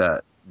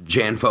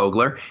 Jan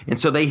Vogler, and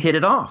so they hit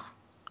it off.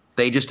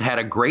 They just had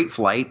a great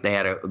flight.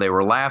 They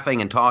were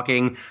laughing and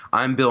talking.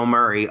 I'm Bill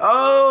Murray.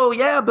 Oh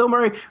yeah, Bill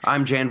Murray.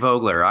 I'm Jan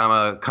Vogler. I'm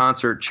a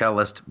concert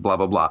cellist. Blah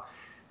blah blah.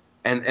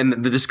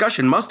 And the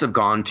discussion must have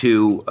gone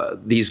to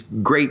these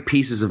great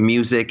pieces of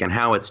music and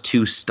how it's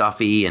too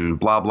stuffy and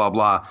blah blah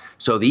blah.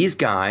 So these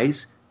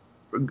guys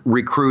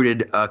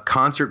recruited a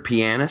concert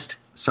pianist,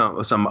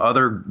 some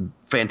other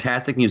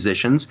fantastic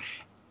musicians.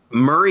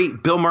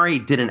 Bill Murray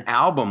did an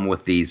album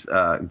with these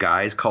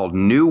guys called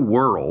New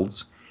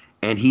Worlds,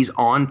 and he's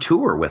on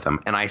tour with them.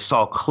 And I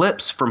saw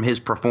clips from his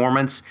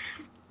performance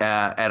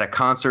at a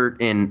concert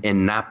in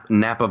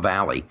Napa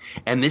Valley.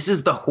 And this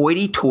is the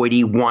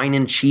hoity-toity wine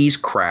and cheese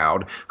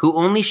crowd who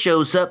only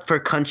shows up for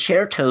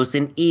concertos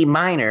in E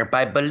minor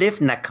by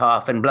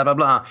Bolivnikov and blah, blah,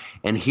 blah.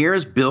 And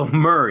here's Bill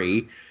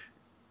Murray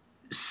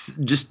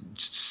just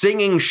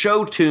singing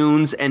show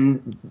tunes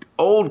and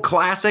old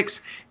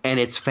classics, and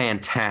it's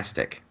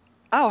fantastic.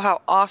 Oh,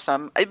 how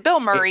awesome.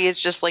 Bill Murray is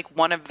just like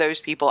one of those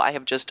people I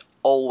have just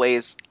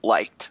always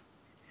liked.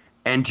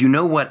 And do you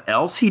know what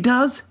else he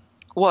does?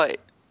 What?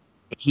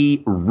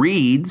 He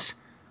reads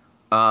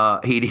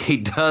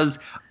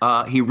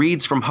he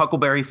reads from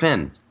Huckleberry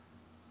Finn,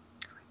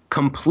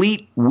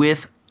 complete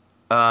with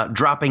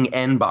dropping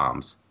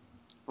N-bombs.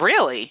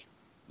 Really?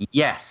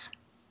 Yes.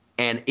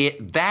 And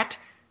that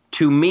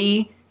to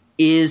me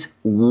is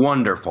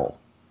wonderful.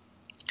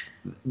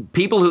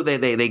 People who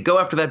they go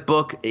after that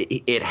book,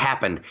 it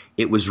happened.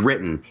 It was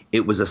written.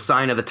 It was a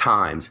sign of the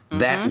times.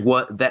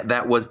 Mm-hmm.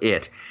 That was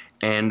it.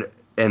 And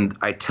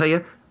I tell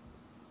you,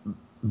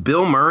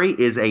 Bill Murray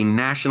is a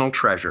national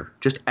treasure,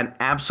 just an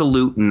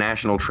absolute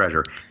national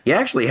treasure. He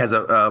actually has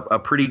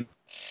a pretty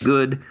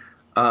good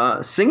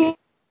singing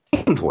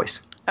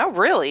voice. Oh,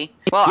 really?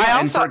 Well, yeah,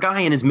 and for a guy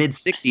in his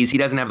mid-60s, he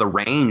doesn't have the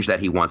range that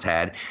he once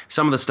had.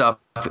 Some of the stuff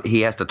he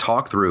has to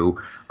talk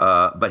through,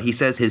 but he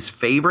says his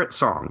favorite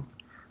song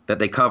that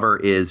they cover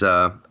is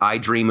I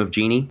Dream of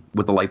Jeannie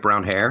with the light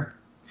brown hair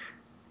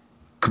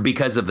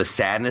because of the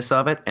sadness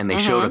of it, and they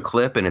showed a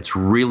clip, and it's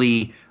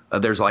really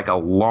there's like a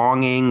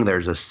longing,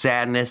 there's a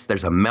sadness,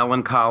 there's a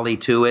melancholy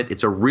to it.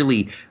 It's a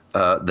really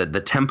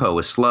the tempo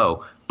is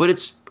slow, but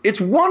it's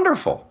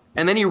wonderful.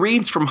 And then he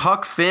reads from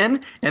Huck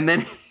Finn, and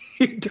then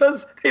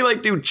they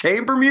like do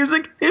chamber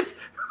music. It's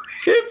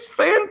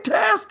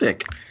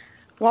fantastic.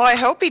 Well, I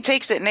hope he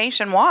takes it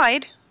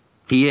nationwide.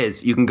 He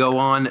is. You can go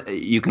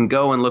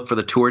and look for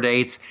the tour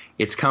dates.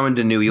 It's coming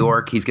to New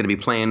York. He's going to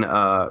be playing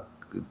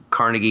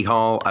Carnegie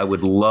Hall. I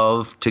would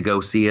love to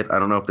go see it. I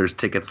don't know if there's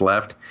tickets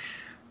left.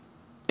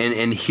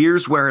 And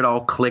here's where it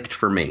all clicked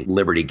for me,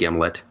 Liberty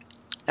Gimlet.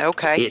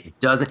 Okay.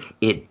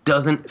 It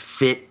doesn't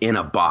fit in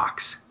a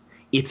box.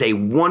 It's a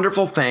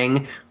wonderful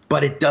thing,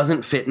 but it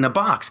doesn't fit in a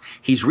box.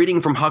 He's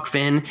reading from Huck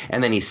Finn,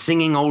 and then he's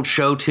singing old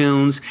show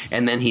tunes,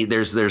 and then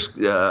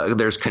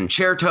there's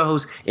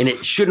concertos, and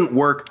it shouldn't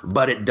work,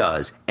 but it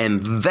does.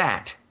 And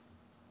that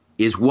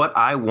is what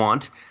I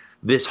want.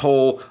 This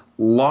whole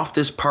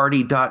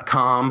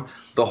LoftusParty.com,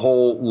 the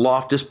whole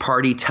Loftus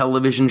Party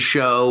television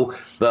show,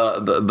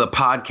 the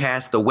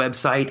podcast, the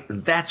website,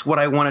 that's what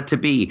I want it to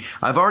be.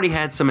 I've already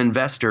had some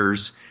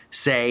investors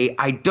say,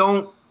 I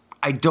don't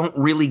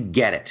really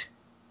get it.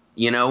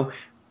 You know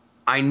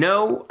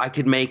I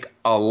could make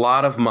a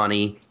lot of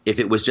money if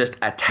it was just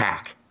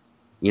attack.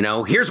 You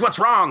know, here's what's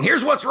wrong.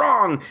 Here's what's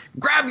wrong.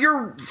 Grab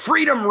your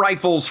freedom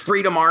rifles,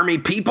 Freedom Army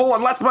people,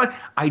 and let's.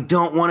 I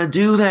don't want to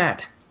do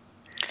that.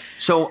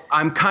 So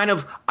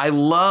I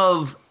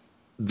love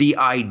the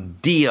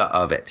idea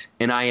of it,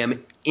 and I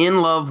am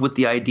in love with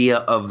the idea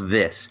of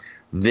this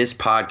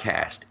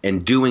podcast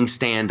and doing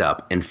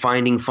stand-up and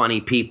finding funny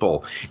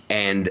people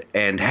and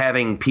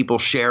having people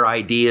share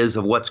ideas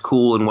of what's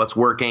cool and what's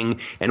working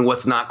and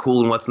what's not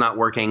cool and what's not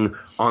working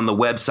on the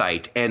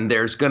website. And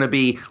there's going to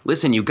be,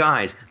 listen, you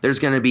guys, there's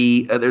going to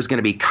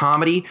be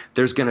comedy,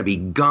 there's going to be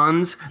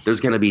guns, there's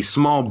going to be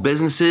small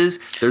businesses,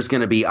 there's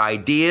going to be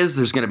ideas,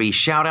 there's going to be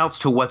shout outs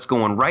to what's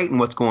going right and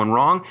what's going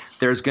wrong.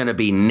 There's going to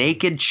be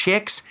naked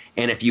chicks,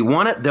 and if you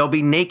want it, there'll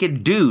be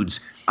naked dudes.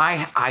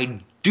 I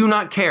do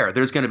not care.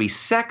 There's going to be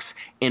sex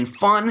and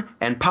fun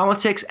and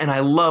politics, and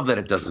I love that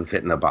it doesn't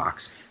fit in a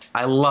box.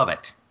 I love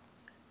it.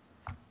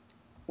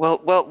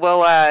 Well,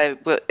 I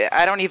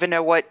don't even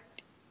know what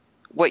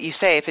you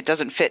say if it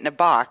doesn't fit in a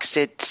box.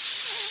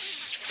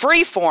 It's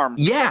freeform.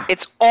 Yeah.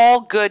 It's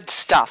all good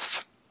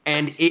stuff.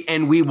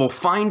 And we will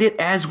find it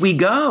as we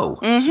go.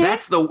 Mm-hmm.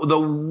 That's the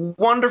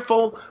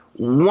wonderful,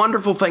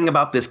 wonderful thing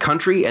about this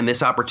country and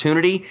this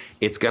opportunity.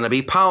 It's going to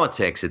be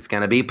politics. It's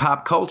going to be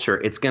pop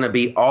culture. It's going to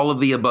be all of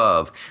the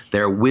above.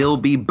 There will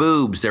be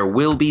boobs. There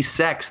will be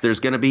sex. There's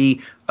going to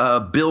be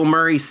Bill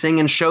Murray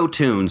singing show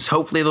tunes.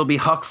 Hopefully there'll be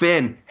Huck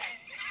Finn.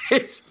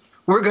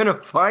 We're going to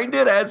find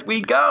it as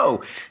we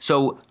go.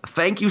 So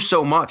thank you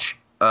so much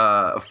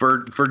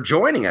for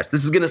joining us.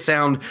 This is going to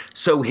sound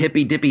so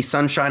hippy dippy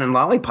sunshine and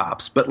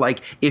lollipops, but like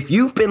if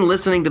you've been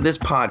listening to this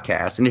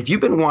podcast and if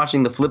you've been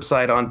watching The Flip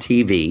Side on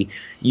TV,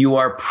 you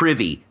are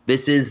privy.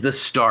 This is the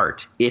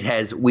start. We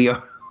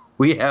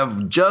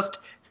have just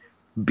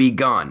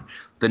begun.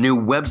 The new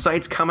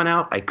website's coming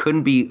out. I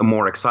couldn't be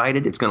more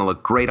excited. It's going to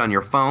look great on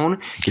your phone.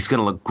 It's going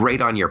to look great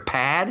on your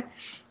pad.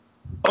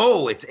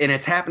 Oh,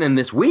 it's happening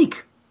this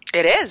week.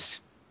 It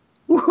is.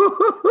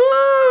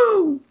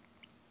 Woo-hoo-hoo-hoo!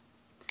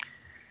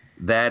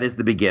 That is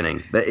the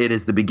beginning. It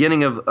is the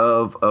beginning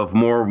of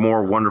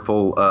more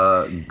wonderful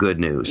good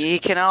news. You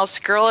can all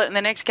scroll it in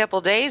the next couple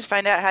of days,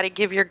 find out how to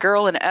give your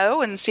girl an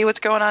O, and see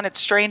what's going on at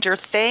Stranger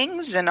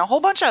Things and a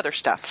whole bunch of other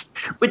stuff.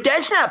 But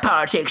that's not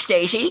politics,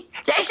 Stacy.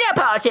 That's not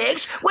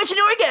politics. What's an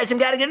orgasm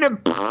got to get in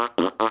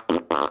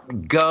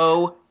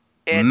Go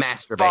It's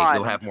masturbate. fun.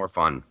 You'll have more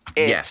fun.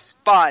 It's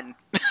fun.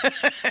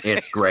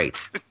 It's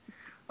great.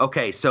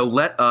 Okay, so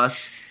let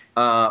us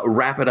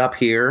wrap it up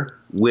here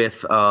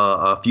with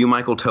a few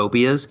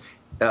Michaeltopias.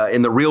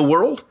 In the real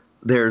world,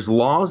 there's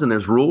laws and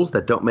there's rules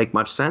that don't make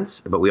much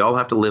sense, but we all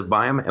have to live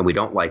by them, and we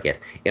don't like it.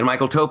 In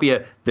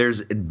Michaeltopia,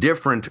 there's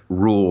different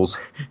rules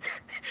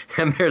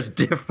and there's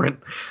different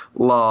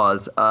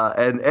laws,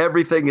 and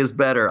everything is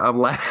better. I'm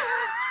laughing.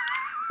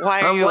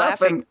 Why are you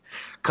laughing?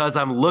 Because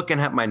I'm looking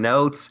at my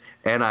notes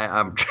and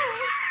I'm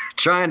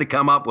trying to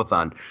come up with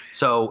one.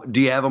 So,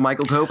 do you have a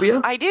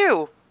Michaeltopia? I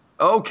do.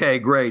 Okay,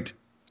 great.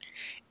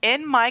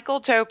 In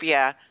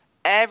Michaeltopia,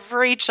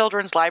 every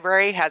children's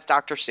library has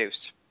Dr.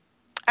 Seuss.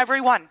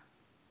 Every one.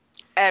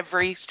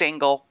 Every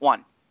single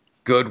one.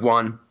 Good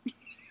one.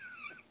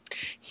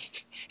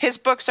 His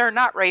books are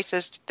not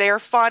racist. They are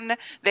fun.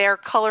 They are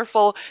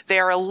colorful. They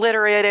are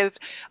alliterative.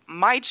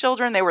 My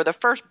children, they were the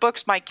first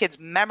books my kids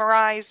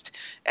memorized.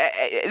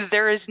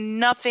 There is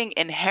nothing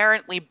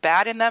inherently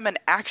bad in them, and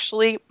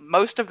actually,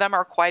 most of them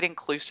are quite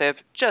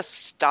inclusive. Just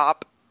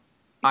stop.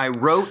 I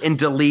wrote and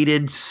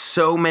deleted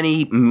so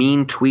many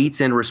mean tweets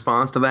in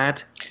response to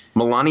that.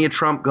 Melania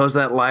Trump goes to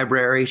that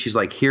library. She's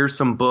like, here's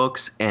some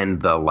books,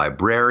 and the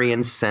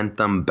librarian sent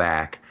them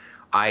back.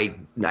 I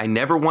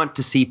never want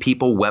to see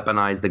people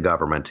weaponize the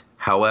government.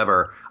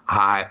 However,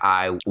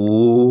 I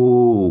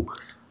want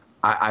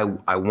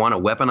to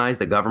weaponize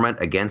the government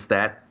against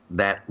that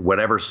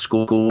whatever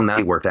school now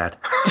he worked at.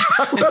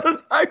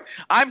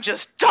 I'm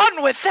just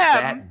done with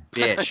them.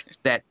 That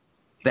bitch.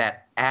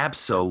 that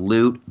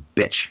absolute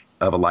bitch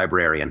of a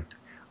librarian.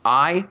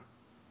 I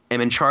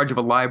am in charge of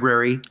a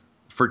library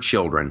for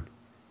children.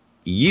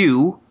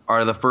 You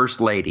are the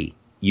first lady.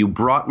 You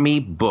brought me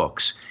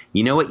books.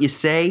 You know what you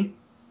say?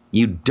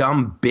 You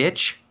dumb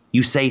bitch.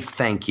 You say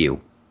thank you.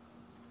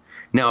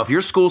 Now, if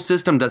your school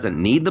system doesn't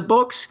need the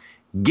books,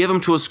 give them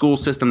to a school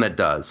system that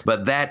does.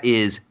 But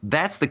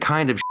that's the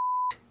kind of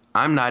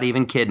I'm not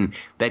even kidding.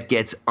 That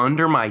gets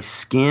under my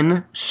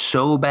skin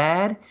so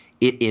bad,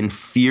 it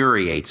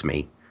infuriates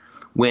me.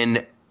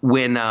 When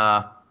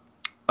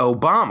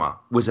Obama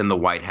was in the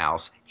White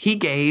House, he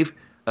gave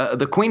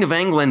the Queen of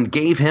England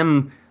gave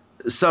him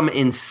some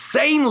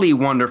insanely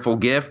wonderful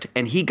gift,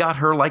 and he got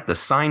her like the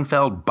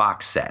Seinfeld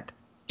box set.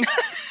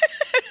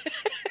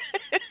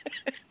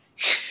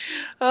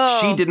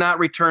 She did not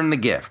return the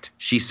gift.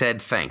 She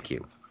said thank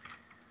you.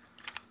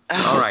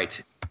 All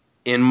right.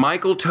 In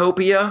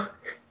Michaeltopia,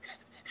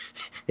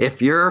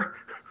 if you're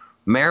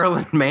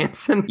Marilyn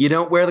Manson, you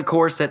don't wear the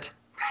corset.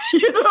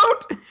 You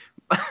don't.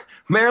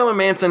 Marilyn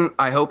Manson,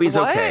 I hope he's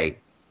okay.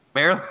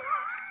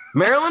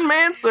 Marilyn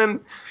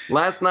Manson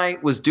last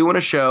night was doing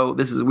a show.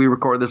 We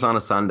record this on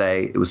a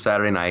Sunday. It was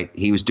Saturday night.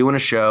 He was doing a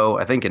show,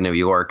 I think in New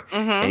York,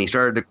 and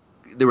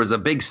there was a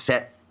big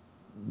set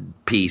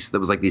piece that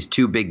was like these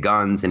two big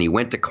guns, and he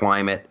went to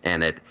climb it,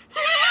 and it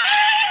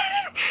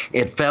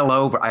fell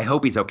over. I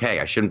hope he's okay.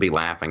 I shouldn't be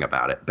laughing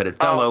about it, but it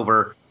fell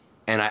over,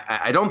 and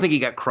I don't think he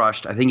got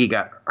crushed. I think he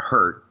got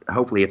hurt.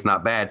 Hopefully it's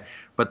not bad.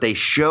 But they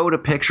showed a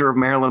picture of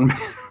Marilyn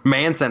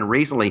Manson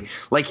recently.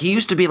 Like, he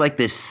used to be like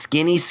this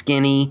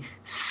skinny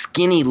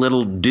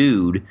little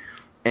dude,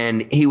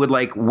 and he would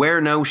like wear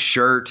no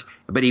shirt,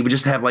 but he would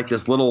just have like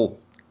this little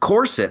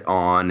corset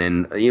on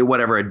and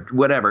whatever.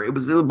 It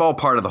was all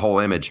part of the whole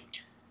image.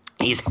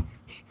 He's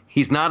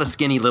not a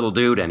skinny little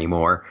dude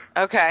anymore.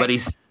 Okay. But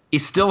he's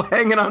still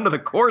hanging onto the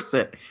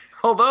corset.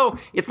 Although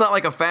it's not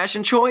like a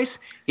fashion choice,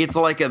 it's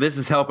like this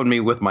is helping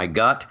me with my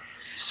gut.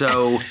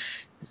 So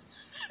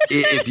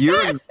if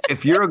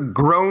you're a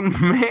grown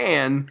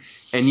man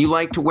and you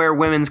like to wear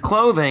women's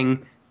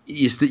clothing,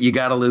 you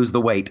got to lose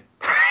the weight.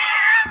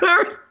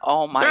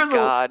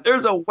 God.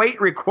 There's a weight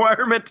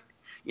requirement,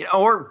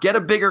 or get a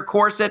bigger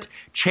corset,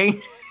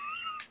 change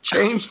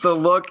the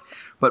look.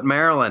 But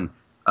Marilyn,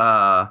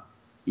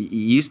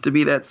 used to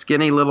be that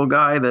skinny little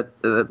guy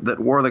that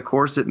wore the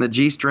corset and the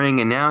G-string,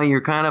 and now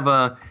you're kind of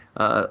a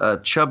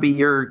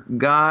chubbier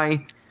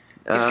guy.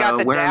 He's got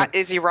the dad.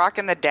 Is he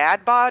rocking the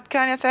dad bod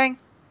kind of thing?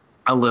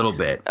 A little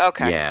bit.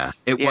 Okay. Yeah.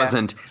 It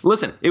wasn't.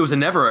 Listen, it was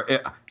never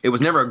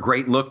a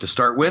great look to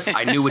start with.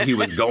 I knew what he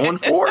was going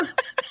for.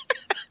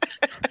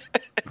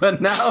 But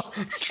now,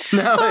 we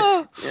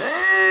might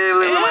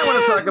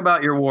want to talk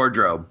about your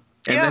wardrobe,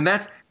 and then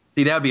that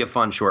would be a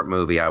fun short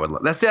movie. I would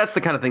love. That's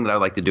the kind of thing that I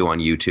would like to do on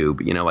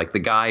YouTube. Like the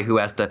guy who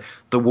has the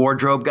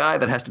wardrobe guy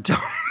that has to tell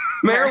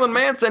Marilyn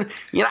Manson.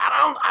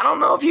 I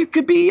don't know if you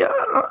could be. I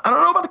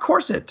don't know about the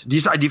corset. Do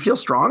you feel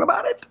strong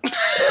about it?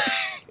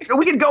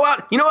 We can go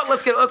out. You know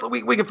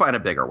what? We can find a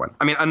bigger one.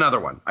 I mean,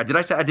 another one. Did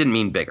I say I didn't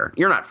mean bigger?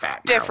 You're not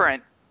fat.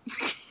 Different.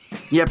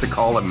 You have to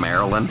call him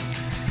Marilyn.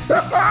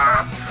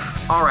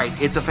 All right.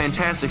 It's a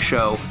fantastic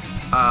show.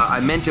 I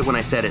meant it when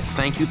I said it.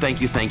 Thank you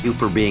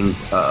for being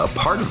a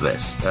part of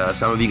this.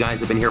 Some of you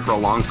guys have been here for a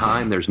long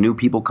time. There's new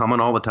people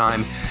coming all the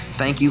time.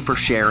 Thank you for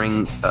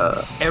sharing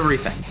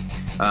everything.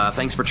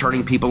 Thanks for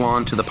turning people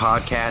on to the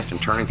podcast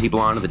and turning people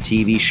on to the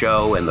TV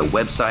show, and the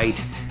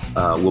website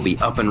will be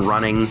up and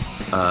running.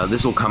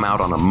 This will come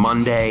out on a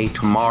Monday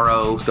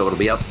tomorrow, so it'll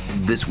be up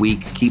this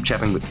week. Keep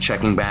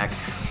checking back.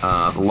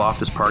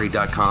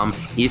 TheLoftusParty.com.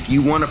 If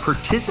you want to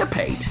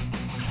participate,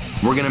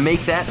 we're going to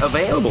make that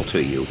available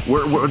to you.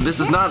 This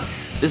is not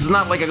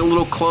like a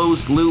little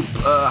closed loop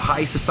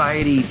high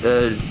society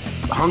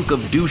hunk of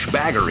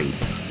douchebaggery.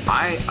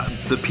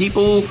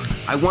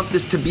 I want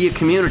this to be a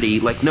community.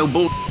 Like, no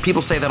bull.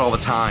 People say that all the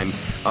time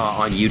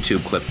on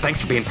YouTube clips.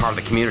 Thanks for being part of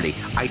the community.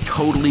 I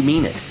totally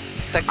mean it.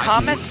 The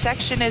comment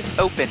section is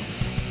open.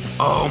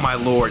 Oh my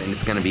Lord, and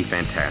it's going to be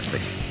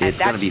fantastic. It's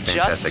going to be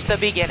fantastic. Just the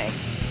beginning.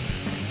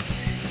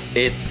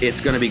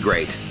 It's going to be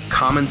great.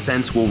 Common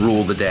sense will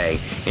rule the day.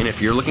 And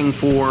if you're looking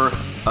for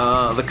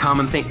the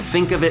common thing,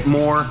 think of it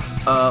more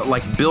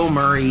like Bill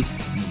Murray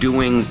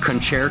doing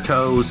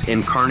concertos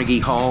in Carnegie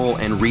Hall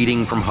and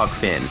reading from Huck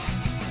Finn.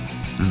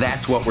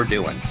 That's what we're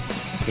doing.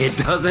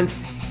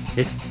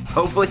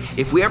 Hopefully,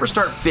 if we ever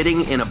start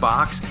fitting in a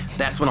box,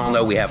 that's when I'll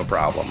know we have a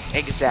problem.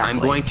 Exactly.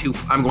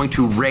 I'm going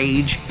to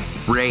rage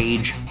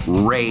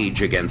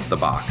against the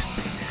box.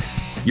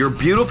 You're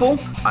beautiful.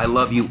 I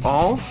love you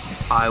all.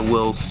 I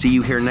will see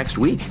you here next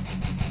week.